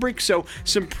 Stanley Kubrick. So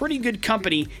some pretty good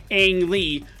company Ang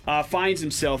Lee finds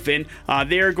himself in.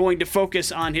 They're going to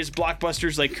focus on his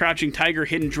blockbusters like Crouching Tiger,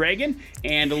 Hidden Dragon,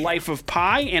 and Life of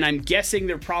Pi, and I'm guessing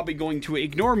they're probably going to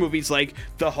ignore movies like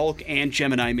The Hulk and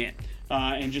Gemini Man.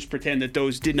 And just pretend that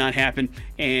those did not happen,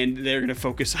 and they're going to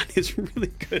focus on his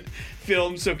really good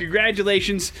films. So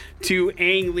congratulations to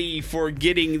Ang Lee for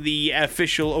getting the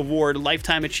official award,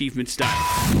 Lifetime Achievement style.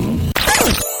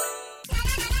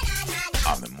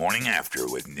 On the morning after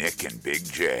with Nick and Big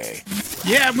J.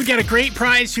 Yeah, we got a great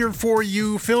prize here for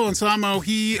you. Phil Anselmo,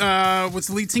 he was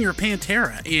the lead singer of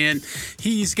Pantera, and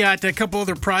he's got a couple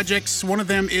other projects. One of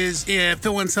them is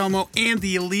Phil Anselmo and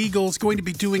the Illegals going to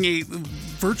be doing a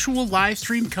virtual live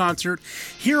stream concert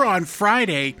here on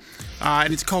Friday,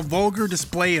 and it's called Vulgar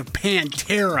Display of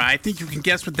Pantera. I think you can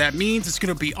guess what that means. It's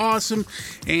going to be awesome,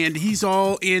 and he's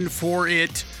all in for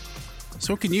it.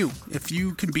 So can you, if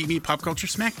you can beat me at Pop Culture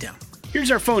Smackdown. Here's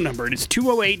our phone number, and it's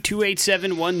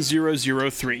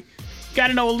 208-287-1003. Got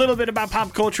to know a little bit about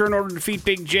pop culture in order to defeat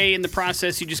Big J. In the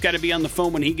process, you just got to be on the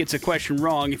phone when he gets a question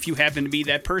wrong. If you happen to be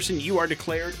that person, you are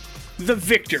declared the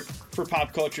victor for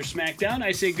Pop Culture Smackdown.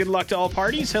 I say good luck to all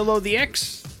parties. Hello, the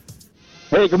X.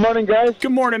 Hey, good morning, guys.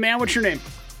 Good morning, man. What's your name?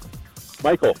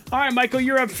 Michael. All right, Michael,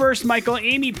 you're up first. Michael,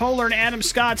 Amy Poehler and Adam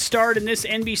Scott starred in this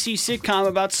NBC sitcom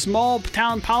about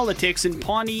small-town politics in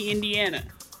Pawnee, Indiana.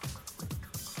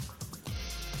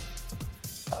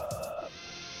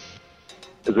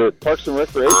 Is it Parks and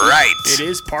Recreation? Right. It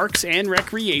is Parks and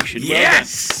Recreation.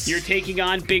 Yes! Well done. You're taking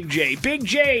on Big J. Big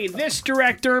J, this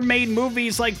director made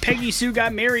movies like Peggy Sue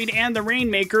Got Married and The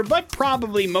Rainmaker, but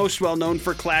probably most well known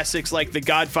for classics like The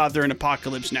Godfather and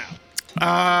Apocalypse Now.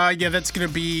 Yeah, that's going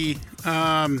to be,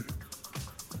 oh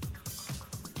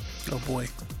boy.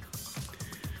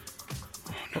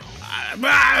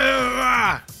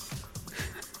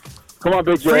 Come on,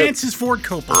 Big J. Francis Ford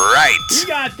Coppola. Right. You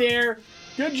got there.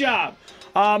 Good job.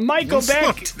 Michael,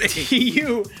 back to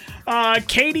you.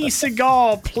 Katie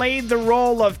Seagal played the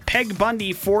role of Peg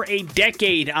Bundy for a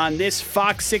decade on this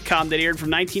Fox sitcom that aired from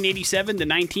 1987 to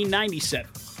 1997.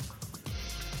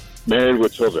 Married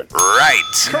with Children. Right.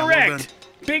 Correct.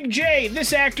 Big J,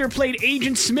 this actor played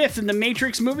Agent Smith in the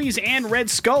Matrix movies and Red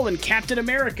Skull in Captain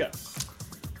America.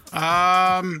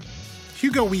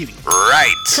 Hugo Weaving.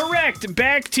 Right. Correct.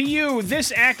 Back to you.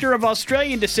 This actor of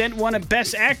Australian descent won a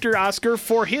Best Actor Oscar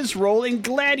for his role in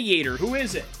Gladiator. Who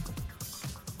is it?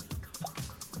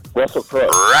 Russell Crowe.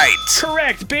 Right.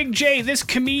 Correct. Big J, this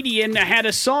comedian had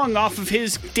a song off of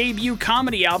his debut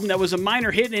comedy album that was a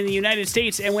minor hit in the United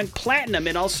States and went platinum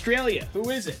in Australia. Who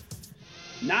is it?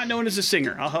 Not known as a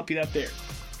singer. I'll help you out there.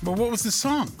 But what was the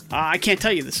song? I can't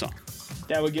tell you the song.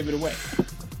 That would give it away.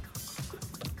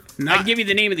 I can give you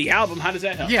the name of the album. How does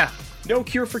that help? Yeah. No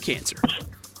Cure for Cancer.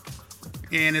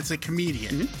 And it's a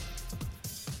comedian.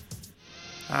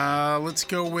 Let's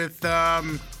go with, oh,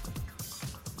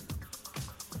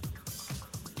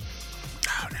 now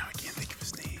I can't think of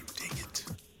his name. Dang it.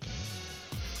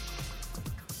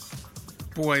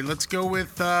 Boy, let's go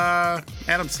with,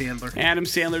 Adam Sandler. Adam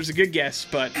Sandler's a good guess,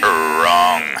 but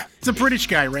Wrong. It's a British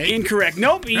guy, right? incorrect.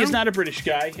 Nope, he is not a British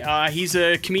guy. He's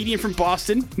a comedian from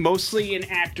Boston, mostly an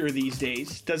actor these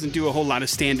days. Doesn't do a whole lot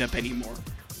of stand-up anymore.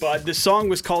 But the song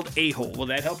was called A-Hole. Will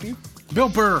that help you? Bill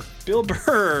Burr. Bill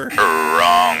Burr.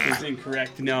 Wrong. Is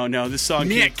incorrect. No, this song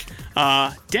Nick.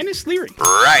 can't. Dennis Leary.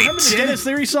 Right. Remember the Dennis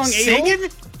Leary song A-Hole?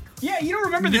 Singing? Yeah, you don't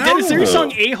remember the No. Dennis Leary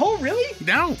song A-Hole? Really?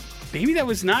 No. Maybe that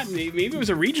was not. Maybe it was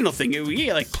a regional thing.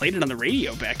 We like played it on the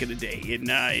radio back in the day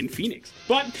in Phoenix.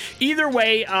 But either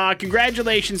way,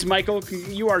 congratulations, Michael.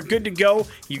 You are good to go.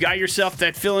 You got yourself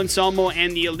that Phil Anselmo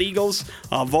and the Illegals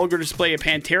vulgar display of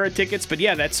Pantera tickets. But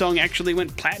yeah, that song actually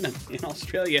went platinum in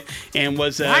Australia and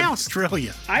was. Why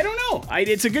Australia? I don't know.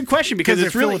 It's a good question because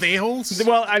it's really filled with a-holes.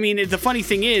 Well, I mean, the funny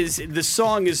thing is, the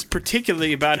song is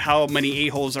particularly about how many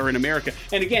a-holes are in America.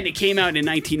 And again, it came out in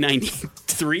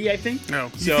 1993, I think. No,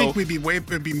 you think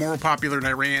it'd be more popular in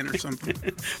Iran or something?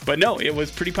 But no, it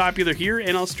was pretty popular here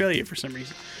in Australia for some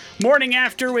reason. Morning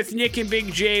After with Nick and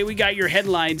Big J. We got your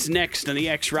headlines next on the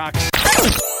X Rocks.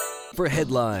 For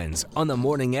headlines on the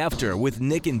Morning After with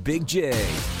Nick and Big J.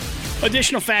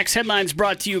 Additional facts, headlines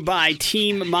brought to you by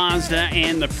Team Mazda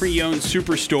and the Pre-Owned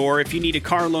Superstore. If you need a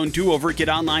car loan do-over, get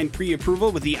online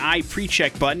pre-approval with the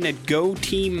iPrecheck button at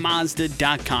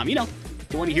GoTeamMazda.com. You know,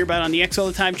 the one you hear about on the X all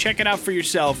the time, check it out for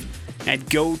yourself at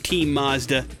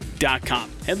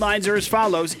GoTeamMazda.com. Headlines are as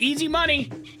follows. Easy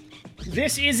money.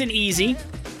 This isn't easy.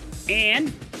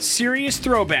 And serious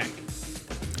throwback.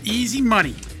 Easy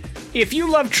money. If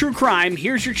you love true crime,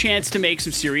 here's your chance to make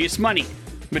some serious money.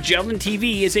 Magellan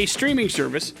TV is a streaming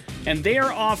service, and they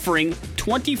are offering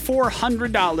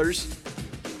 $2,400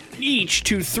 each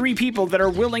to 3 people that are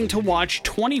willing to watch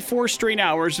 24 straight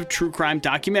hours of true crime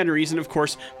documentaries and, of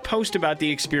course, post about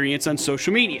the experience on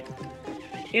social media.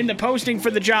 In the posting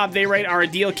for the job, they write, our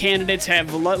ideal candidates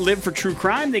have lived for true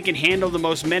crime. They can handle the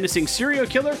most menacing serial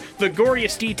killer, the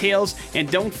goriest details, and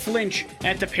don't flinch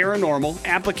at the paranormal.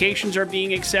 Applications are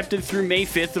being accepted through May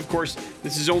 5th. Of course,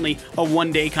 this is only a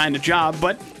one-day kind of job,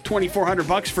 but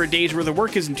 $2,400 for a day's worth of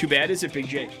work isn't too bad, is it, Big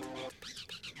J?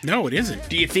 No, it isn't.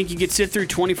 Do you think you could sit through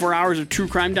 24 hours of true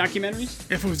crime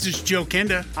documentaries? If it was just Joe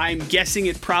Kenda. I'm guessing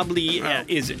it probably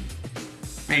isn't.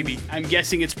 Maybe. I'm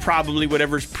guessing it's probably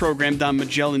whatever's programmed on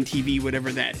Magellan TV,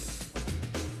 whatever that is.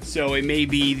 So it may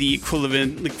be the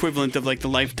equivalent of like the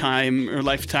Lifetime or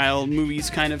Lifestyle movies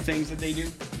kind of things that they do.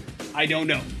 I don't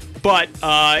know. But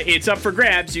it's up for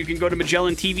grabs. You can go to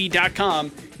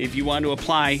MagellanTV.com if you want to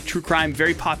apply. True crime,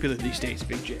 very popular these days,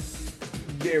 Big J.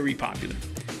 Very popular.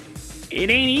 It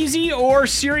ain't easy or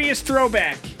serious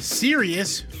throwback.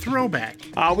 Serious throwback.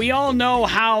 We all know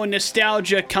how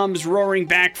nostalgia comes roaring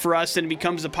back for us and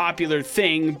becomes a popular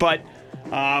thing, but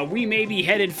we may be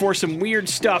headed for some weird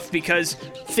stuff because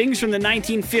things from the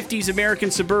 1950s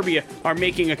American suburbia are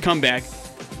making a comeback.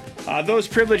 Those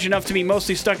privileged enough to be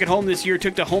mostly stuck at home this year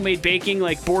took to homemade baking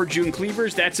like bored June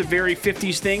cleavers. That's a very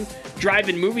 50s thing.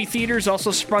 Drive-in movie theaters also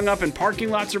sprung up in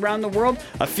parking lots around the world,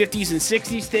 a 50s and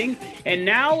 60s thing. And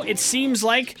now it seems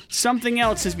like something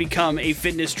else has become a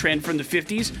fitness trend from the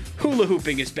 50s. Hula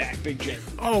hooping is back, Big J.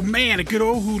 Oh man, a good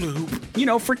old hula hoop. You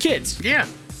know, for kids. Yeah.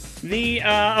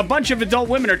 A bunch of adult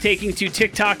women are taking to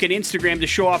TikTok and Instagram to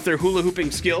show off their hula hooping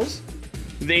skills.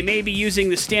 They may be using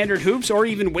the standard hoops or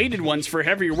even weighted ones for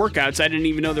heavier workouts. I didn't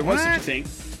even know there was such a thing.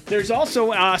 There's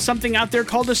also something out there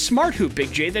called a smart hoop,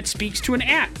 Big J, that speaks to an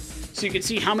app. So you can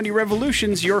see how many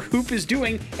revolutions your hoop is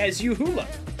doing as you hula.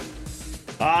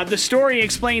 The story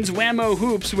explains Whammo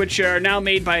hoops, which are now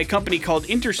made by a company called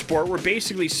Intersport, were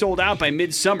basically sold out by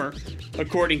midsummer,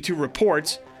 according to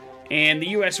reports. And the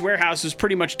U.S. warehouse was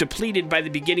pretty much depleted by the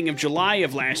beginning of July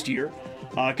of last year.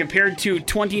 Compared to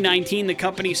 2019, the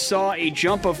company saw a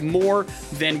jump of more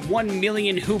than 1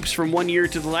 million hoops from one year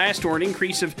to the last, or an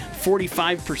increase of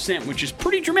 45%, which is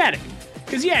pretty dramatic.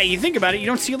 Because, yeah, you think about it, you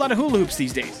don't see a lot of hula hoops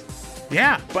these days.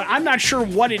 Yeah. But I'm not sure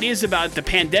what it is about the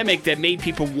pandemic that made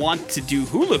people want to do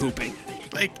hula hooping.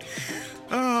 Like,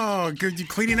 oh, good, you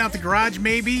cleaning out the garage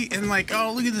maybe, and like,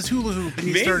 oh, look at this hula hoop, and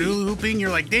you start hula hooping, you're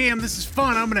like, damn, this is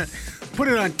fun, I'm going to put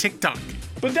it on TikTok.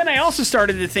 But then I also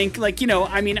started to think, like, you know,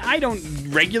 I mean, I don't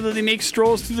regularly make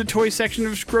strolls through the toy section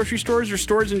of grocery stores or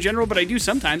stores in general, but I do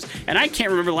sometimes, and I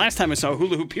can't remember the last time I saw a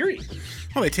hula hoop, period.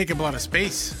 Well, they take up a lot of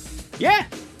space. Yeah.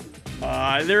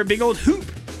 They're a big old hoop,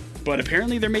 but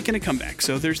apparently they're making a comeback,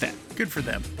 so there's that. Good for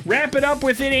them. Wrap it up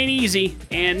with It Ain't Easy,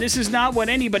 and this is not what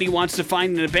anybody wants to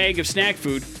find in a bag of snack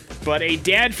food, but a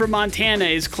dad from Montana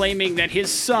is claiming that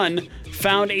his son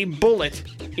found a bullet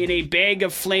in a bag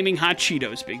of flaming hot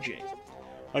Cheetos, Big J.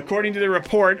 According to the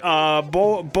report,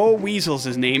 Bo Weasel's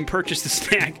his name, purchased the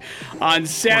snack on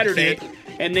Saturday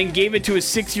and then gave it to his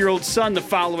 6-year-old son the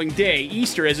following day,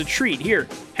 Easter, as a treat. Here,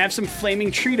 have some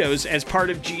flaming Cheetos as part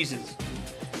of Jesus.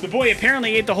 The boy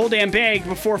apparently ate the whole damn bag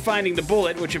before finding the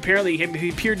bullet, which apparently he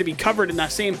appeared to be covered in the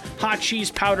same hot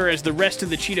cheese powder as the rest of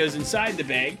the Cheetos inside the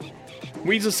bag.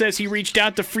 Weasel says he reached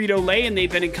out to Frito-Lay and they've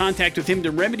been in contact with him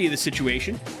to remedy the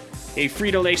situation. A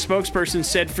Frito-Lay spokesperson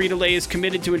said Frito-Lay is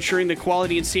committed to ensuring the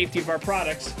quality and safety of our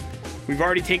products. We've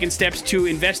already taken steps to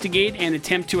investigate and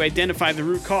attempt to identify the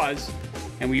root cause,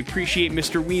 and we appreciate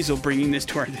Mr. Weasel bringing this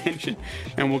to our attention,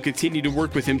 and we'll continue to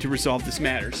work with him to resolve this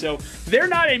matter. So they're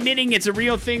not admitting it's a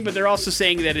real thing, but they're also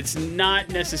saying that it's not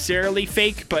necessarily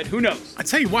fake, but who knows? I'll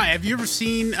tell you why. Have you ever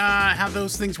seen how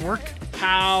those things work?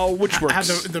 Which works? How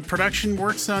the production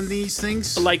works on these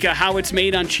things? Like how it's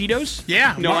made on Cheetos?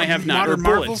 Yeah. No, I have not. Modern Or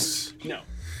bullets? Marvels?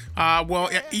 No. Well,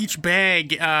 each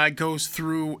bag goes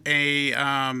through a,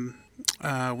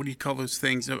 what do you call those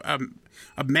things? A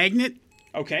magnet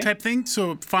type thing.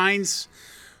 So it finds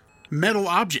metal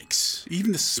objects,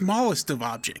 even the smallest of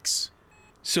objects.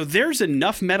 So there's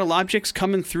enough metal objects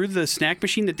coming through the snack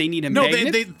machine that they need a magnet?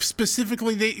 No, they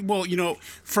specifically,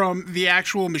 from the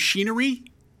actual machinery.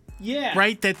 Yeah.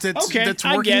 Right? That's working.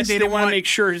 I guess they want to want make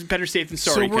sure it's better safe than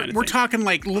sorry. So we're talking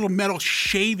like little metal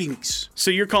shavings. So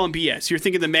you're calling BS. You're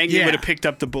thinking the magnet would have picked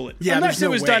up the bullet. Yeah, unless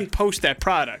there's it was no done way. post that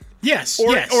product. Yes.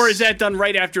 Or is that done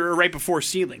right after or right before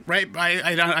sealing? Right.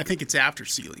 I think it's after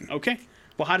sealing. Okay.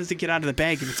 Well, how does it get out of the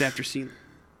bag if it's after sealing?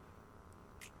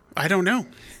 I don't know.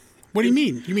 What do you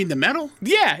mean? You mean the metal?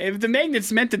 Yeah. If the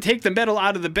magnet's meant to take the metal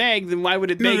out of the bag, then why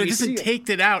would it No, make it you doesn't seal? take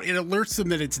it out. It alerts them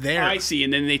that it's there. I see,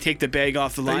 and then they take the bag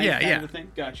off the line. Yeah, kind yeah. of a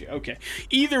thing? Gotcha. Okay.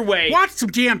 Either way. Watch some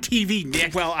damn TV,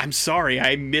 Nick. Well, I'm sorry.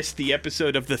 I missed the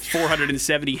episode of the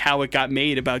 470 How It Got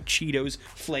Made about Cheetos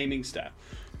flaming stuff.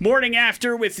 Morning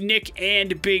After with Nick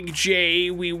and Big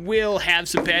J. We will have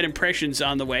some bad impressions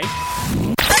on the way.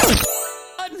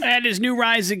 That is New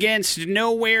Rise Against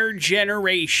Nowhere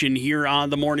Generation here on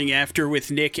the Morning After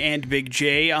with Nick and Big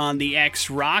J on the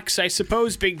X Rocks. I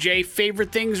suppose, Big J,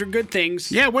 favorite things or good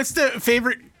things? Yeah, what's the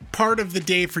favorite part of the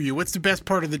day for you? What's the best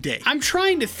part of the day? I'm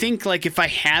trying to think like if I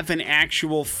have an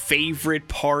actual favorite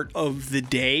part of the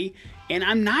day, and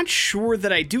I'm not sure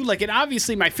that I do. Like,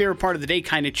 obviously my favorite part of the day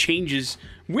kind of changes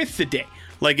with the day.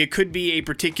 Like, it could be a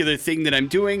particular thing that I'm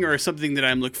doing or something that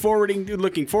I'm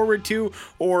looking forward to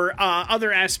or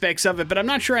other aspects of it. But I'm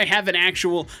not sure I have an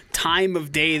actual time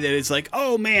of day that is like,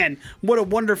 oh, man, what a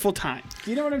wonderful time.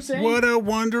 Do you know what I'm saying? What a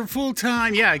wonderful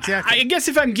time. Yeah, exactly. I guess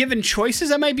if I'm given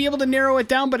choices, I might be able to narrow it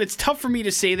down. But it's tough for me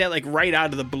to say that, like, right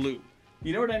out of the blue.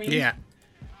 You know what I mean? Yeah.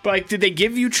 But, like, did they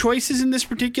give you choices in this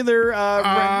particular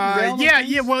realm?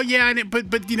 Yeah. Well, yeah.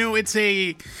 But you know, it's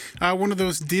a one of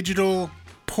those digital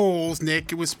polls,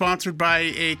 Nick. It was sponsored by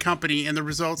a company, and the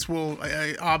results will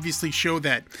obviously show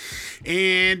that.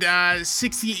 And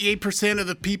 68% of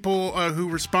the people who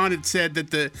responded said that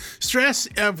the stress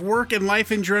of work and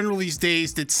life in general these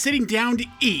days, that sitting down to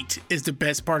eat is the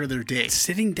best part of their day.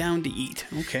 Sitting down to eat.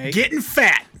 Okay. Getting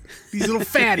fat. These little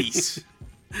fatties.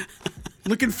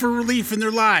 Looking for relief in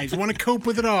their lives, want to cope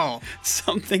with it all.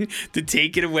 Something to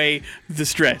take it away, the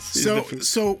stress.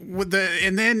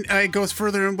 And then it goes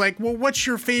further and like, well, what's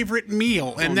your favorite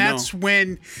meal? And that's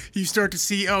when you start to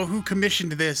see, who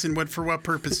commissioned this and for what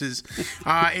purposes.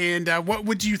 And what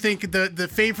would you think the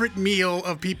favorite meal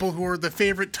of people who are the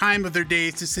favorite time of their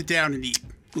days to sit down and eat?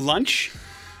 Lunch?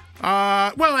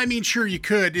 Well, I mean, sure you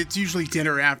could. It's usually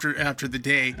dinner after the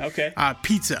day. Okay.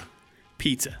 Pizza.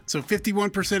 Pizza. So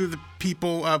 51% of the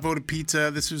people voted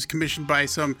pizza. This was commissioned by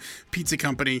some pizza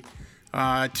company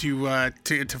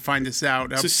to find this out.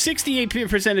 So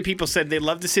 68% of people said they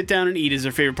love to sit down and eat as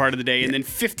their favorite part of the day, and then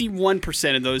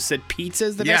 51% of those said pizza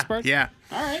is the best part? Yeah.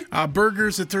 All right.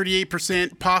 Burgers at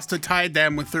 38%. Pasta tied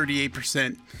them with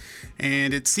 38%.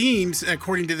 And it seems,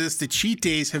 according to this, the cheat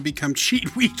days have become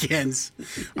cheat weekends.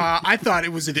 I thought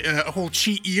it was a whole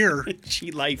cheat year.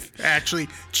 Cheat life. Actually,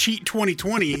 cheat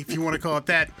 2020, if you want to call it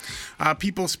that.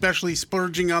 People especially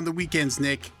splurging on the weekends,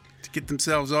 Nick, to get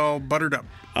themselves all buttered up.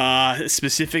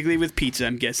 Specifically with pizza,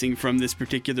 I'm guessing, from this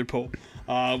particular poll.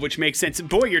 Which makes sense.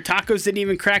 Boy, your tacos didn't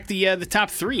even crack the top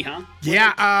three, huh?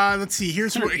 Yeah, let's see.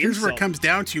 Here's where it comes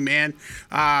down to, man.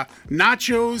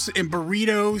 Nachos and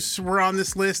burritos were on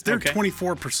this list. They're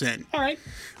 24%. All right.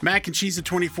 Mac and cheese at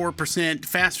 24%.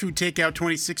 Fast food takeout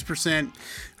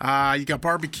 26%. You got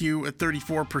barbecue at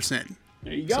 34%.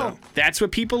 There you go. So, that's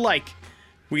what people like.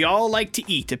 We all like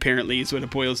to eat, apparently, is what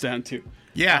it boils down to.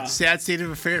 Yeah, sad state of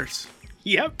affairs.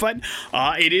 Yep, but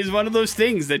it is one of those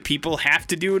things that people have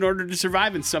to do in order to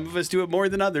survive, and some of us do it more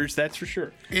than others. That's for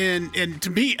sure. And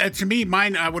to me,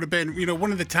 mine would have been,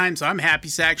 one of the times I'm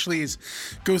happiest actually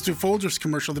goes to a Folgers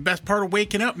commercial. The best part of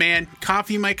waking up, man,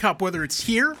 coffee in my cup, whether it's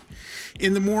here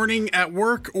in the morning at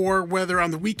work or whether on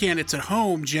the weekend it's at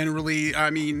home. Generally, I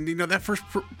mean, that first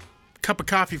cup of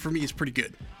coffee for me is pretty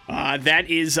good. That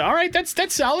is all right.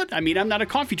 That's solid. I mean, I'm not a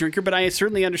coffee drinker, but I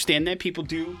certainly understand that people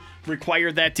do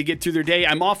require that to get through their day.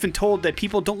 I'm often told that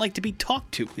people don't like to be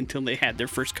talked to until they had their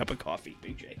first cup of coffee.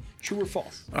 Big J, true or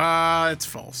false? It's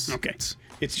false. Okay,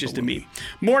 it's just a meme.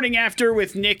 Morning After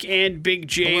with Nick and Big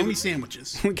J. Bologna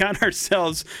sandwiches. We got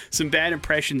ourselves some bad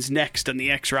impressions next on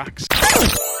the X Rocks.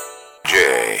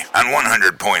 Jay on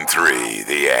 100.3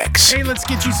 The X. Hey, let's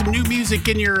get you some new music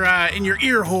in your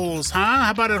ear holes, huh?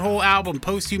 How about a whole album,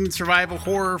 Post-Human Survival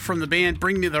Horror from the band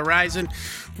Bring Me the Horizon?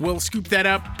 We'll scoop that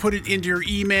up, put it into your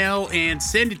email, and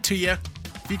send it to you.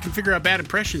 If you can figure out bad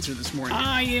impressions here this morning.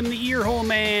 I am the Earhole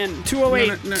Man.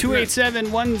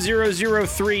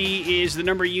 208-287-1003 is the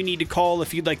number you need to call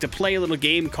if you'd like to play a little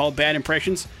game called Bad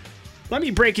Impressions. Let me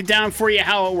break it down for you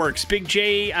how it works. Big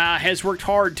J has worked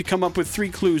hard to come up with 3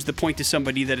 clues that point to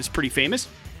somebody that is pretty famous.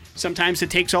 Sometimes it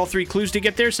takes all 3 clues to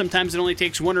get there. Sometimes it only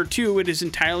takes 1 or 2. It is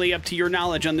entirely up to your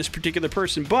knowledge on this particular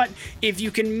person. But if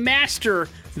you can master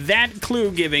that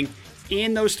clue giving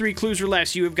in those 3 clues or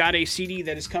less, you have got a CD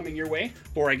that is coming your way.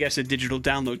 Or I guess a digital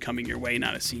download coming your way,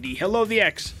 not a CD. Hello, the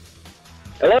X.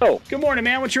 Hello, Good morning,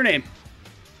 man. What's your name?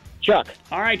 Chuck.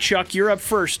 All right, Chuck, you're up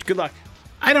first. Good luck.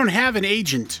 I don't have an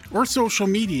agent or social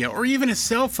media or even a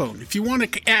cell phone. If you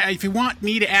want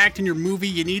me to act in your movie,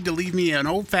 you need to leave me an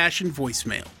old-fashioned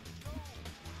voicemail.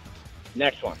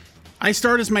 Next one. I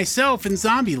starred as myself in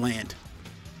Zombieland.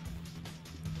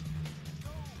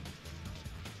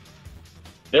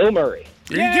 Bill Murray.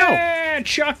 There you go. Yeah,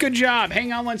 Chuck, good job.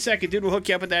 Hang on 1 second, dude. We'll hook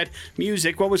you up with that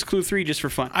music. What was clue 3 just for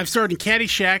fun? I've starred in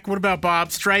Caddyshack, What About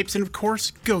Bob, Stripes, and of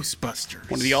course, Ghostbusters.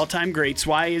 One of the all-time greats.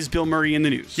 Why is Bill Murray in the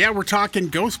news? Yeah, we're talking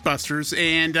Ghostbusters,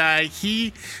 and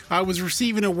he was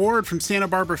receiving an award from Santa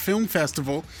Barbara Film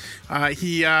Festival.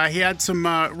 He had some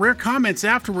rare comments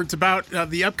afterwards about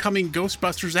the upcoming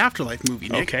Ghostbusters Afterlife movie,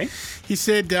 Nick. Okay. He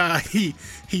said he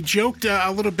joked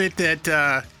a little bit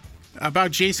that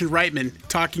about Jason Reitman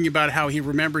talking about how he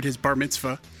remembered his bar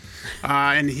mitzvah.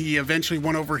 And he eventually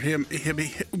won over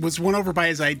was won over by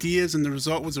his ideas, and the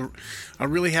result was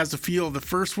really has the feel of the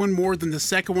first one more than the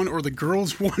second one or the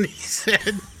girls one, he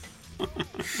said.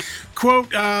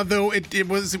 Quote, though it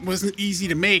wasn't easy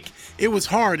to make, it was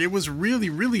hard. It was really,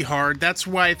 really hard. That's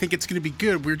why I think it's going to be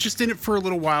good. We're just in it for a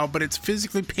little while, but it's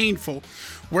physically painful.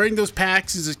 Wearing those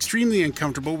packs is extremely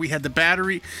uncomfortable. We had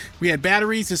batteries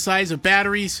the size of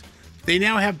batteries. They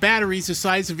now have batteries the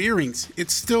size of earrings.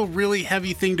 It's still really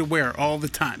heavy thing to wear all the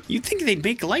time. You'd think they'd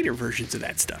make lighter versions of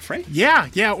that stuff, right? Yeah,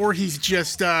 or he's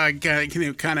just kind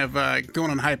of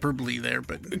going on hyperbole there,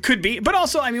 but It could be. But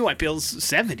also, I mean, what, Bill's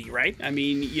 70, right? I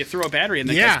mean, you throw a battery in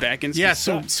the guy's back and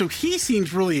it's so he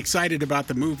seems really excited about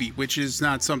the movie, which is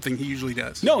not something he usually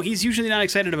does. No, he's usually not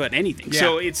excited about anything. Yeah.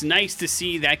 So it's nice to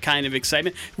see that kind of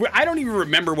excitement. I don't even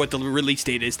remember what the release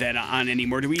date is that on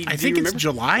anymore. I think it's remember?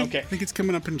 July. Okay. I think it's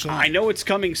coming up in July. I know it's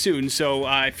coming soon, so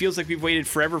it feels like we've waited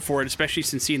forever for it, especially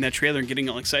since seeing that trailer and getting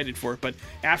all excited for it. But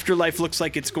Afterlife looks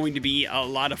like it's going to be a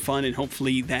lot of fun, and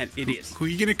hopefully that it is. Who are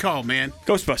you going to call, man?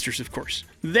 Ghostbusters, of course.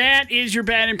 That is your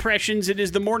bad impressions. It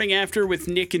is the morning after with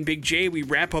Nick and Big J. We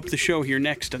wrap up the show here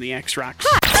next on the X Rocks.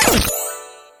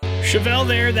 Chevelle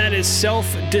there, that is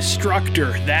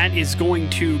Self-Destructor. That is going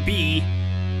to be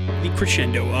the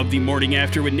crescendo of the morning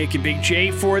after with Nick and Big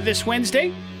J for this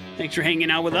Wednesday. Thanks for hanging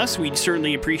out with us. We'd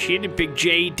certainly appreciate it. Big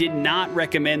J did not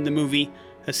recommend the movie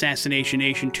Assassination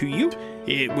Nation to you.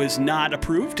 It was not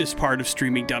approved as part of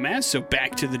Streaming Dumbass, so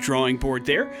back to the drawing board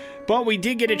there. But we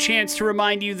did get a chance to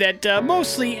remind you that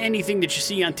mostly anything that you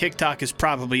see on TikTok is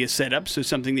probably a setup, so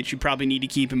something that you probably need to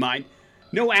keep in mind.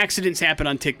 No accidents happen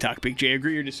on TikTok, Big J.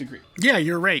 Agree or disagree? Yeah,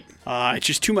 you're right. It's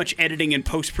just too much editing and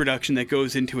post-production that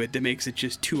goes into it that makes it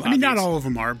just too obvious. I mean, not all of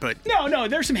them are, but... No,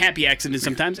 there's some happy accidents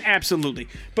sometimes, absolutely.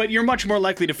 But you're much more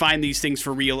likely to find these things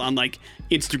for real on, like,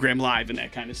 Instagram Live and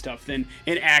that kind of stuff than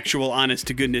an actual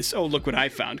honest-to-goodness, oh, look what I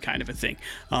found kind of a thing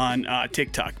on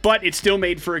TikTok. But it's still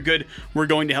made for a good We're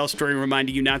Going to Hell story,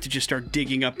 reminding you not to just start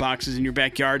digging up boxes in your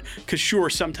backyard, because sure,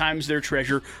 sometimes they're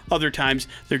treasure, other times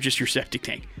they're just your septic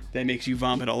tank. That makes you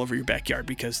vomit all over your backyard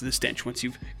because of the stench once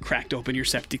you've cracked open your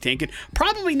septic tank. And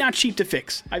probably not cheap to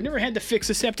fix. I've never had to fix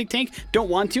a septic tank. Don't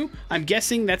want to. I'm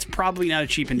guessing that's probably not a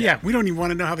cheap endeavor. Yeah, we don't even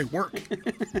want to know how they work.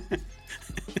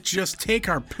 Just take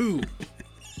our poo.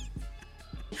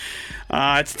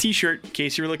 It's a t-shirt, in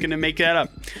case you were looking to make that up.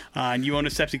 And you own a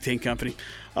septic tank company.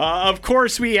 Of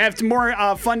course, we have more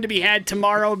fun to be had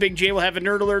tomorrow. Big J will have a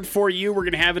nerd alert for you. We're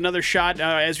going to have another shot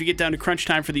as we get down to crunch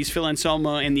time for these Phil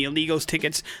Anselmo and the Illegals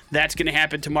tickets. That's going to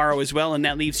happen tomorrow as well, and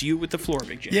that leaves you with the floor,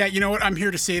 Big J. Yeah, you know what? I'm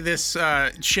here to say this.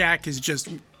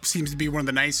 Shaq seems to be one of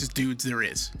the nicest dudes there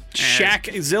is.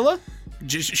 Shaq-zilla?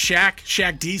 Just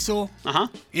Shaq Diesel.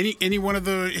 Any one of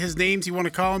his names you want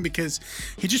to call him, because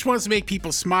he just wants to make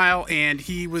people smile. And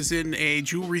he was in a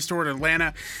jewelry store in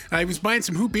Atlanta. He was buying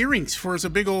some hoop earrings for his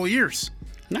big old ears.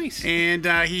 Nice. And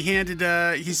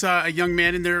he saw a young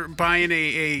man in there buying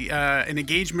an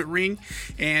engagement ring,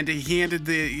 and he handed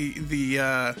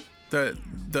the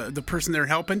person they're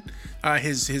helping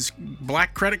his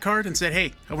black credit card and said,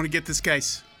 "Hey, I want to get this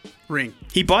guy's ring."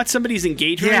 He bought somebody's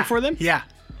engagement ring for them? Yeah.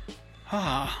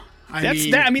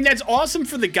 I mean, that's awesome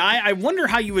for the guy. I wonder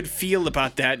how you would feel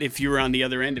about that if you were on the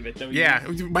other end of it, though. Yeah.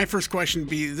 My first question would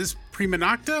be, is this prima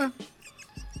nocta?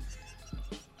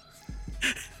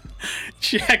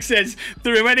 Shaq says,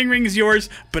 the wedding ring's yours,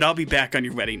 but I'll be back on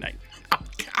your wedding night. Oh,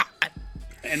 God.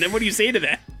 And then what do you say to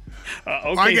that?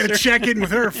 Okay, I got to check in with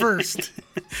her first.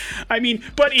 I mean,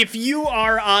 but if you're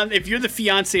the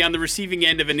fiance on the receiving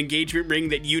end of an engagement ring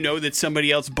that you know that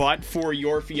somebody else bought for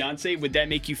your fiance, would that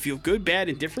make you feel good, bad,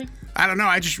 indifferent? I don't know.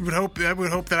 I would hope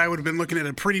that I would have been looking at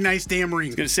a pretty nice damn ring. I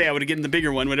was going to say, I would have gotten the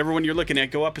bigger one. Whatever one you're looking at,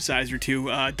 go up a size or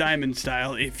two, diamond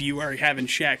style, if you are having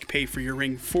Shaq pay for your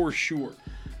ring for sure.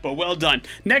 But well done.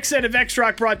 Next set of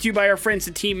X-Rock brought to you by our friends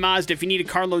at Team Mazda. If you need a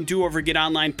car loan do-over, get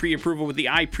online pre-approval with the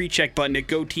iPrecheck button at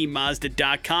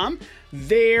GoTeamMazda.com.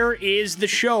 There is the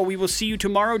show. We will see you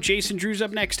tomorrow. Jason Drew's up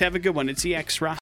next. Have a good one. It's the X-Rock.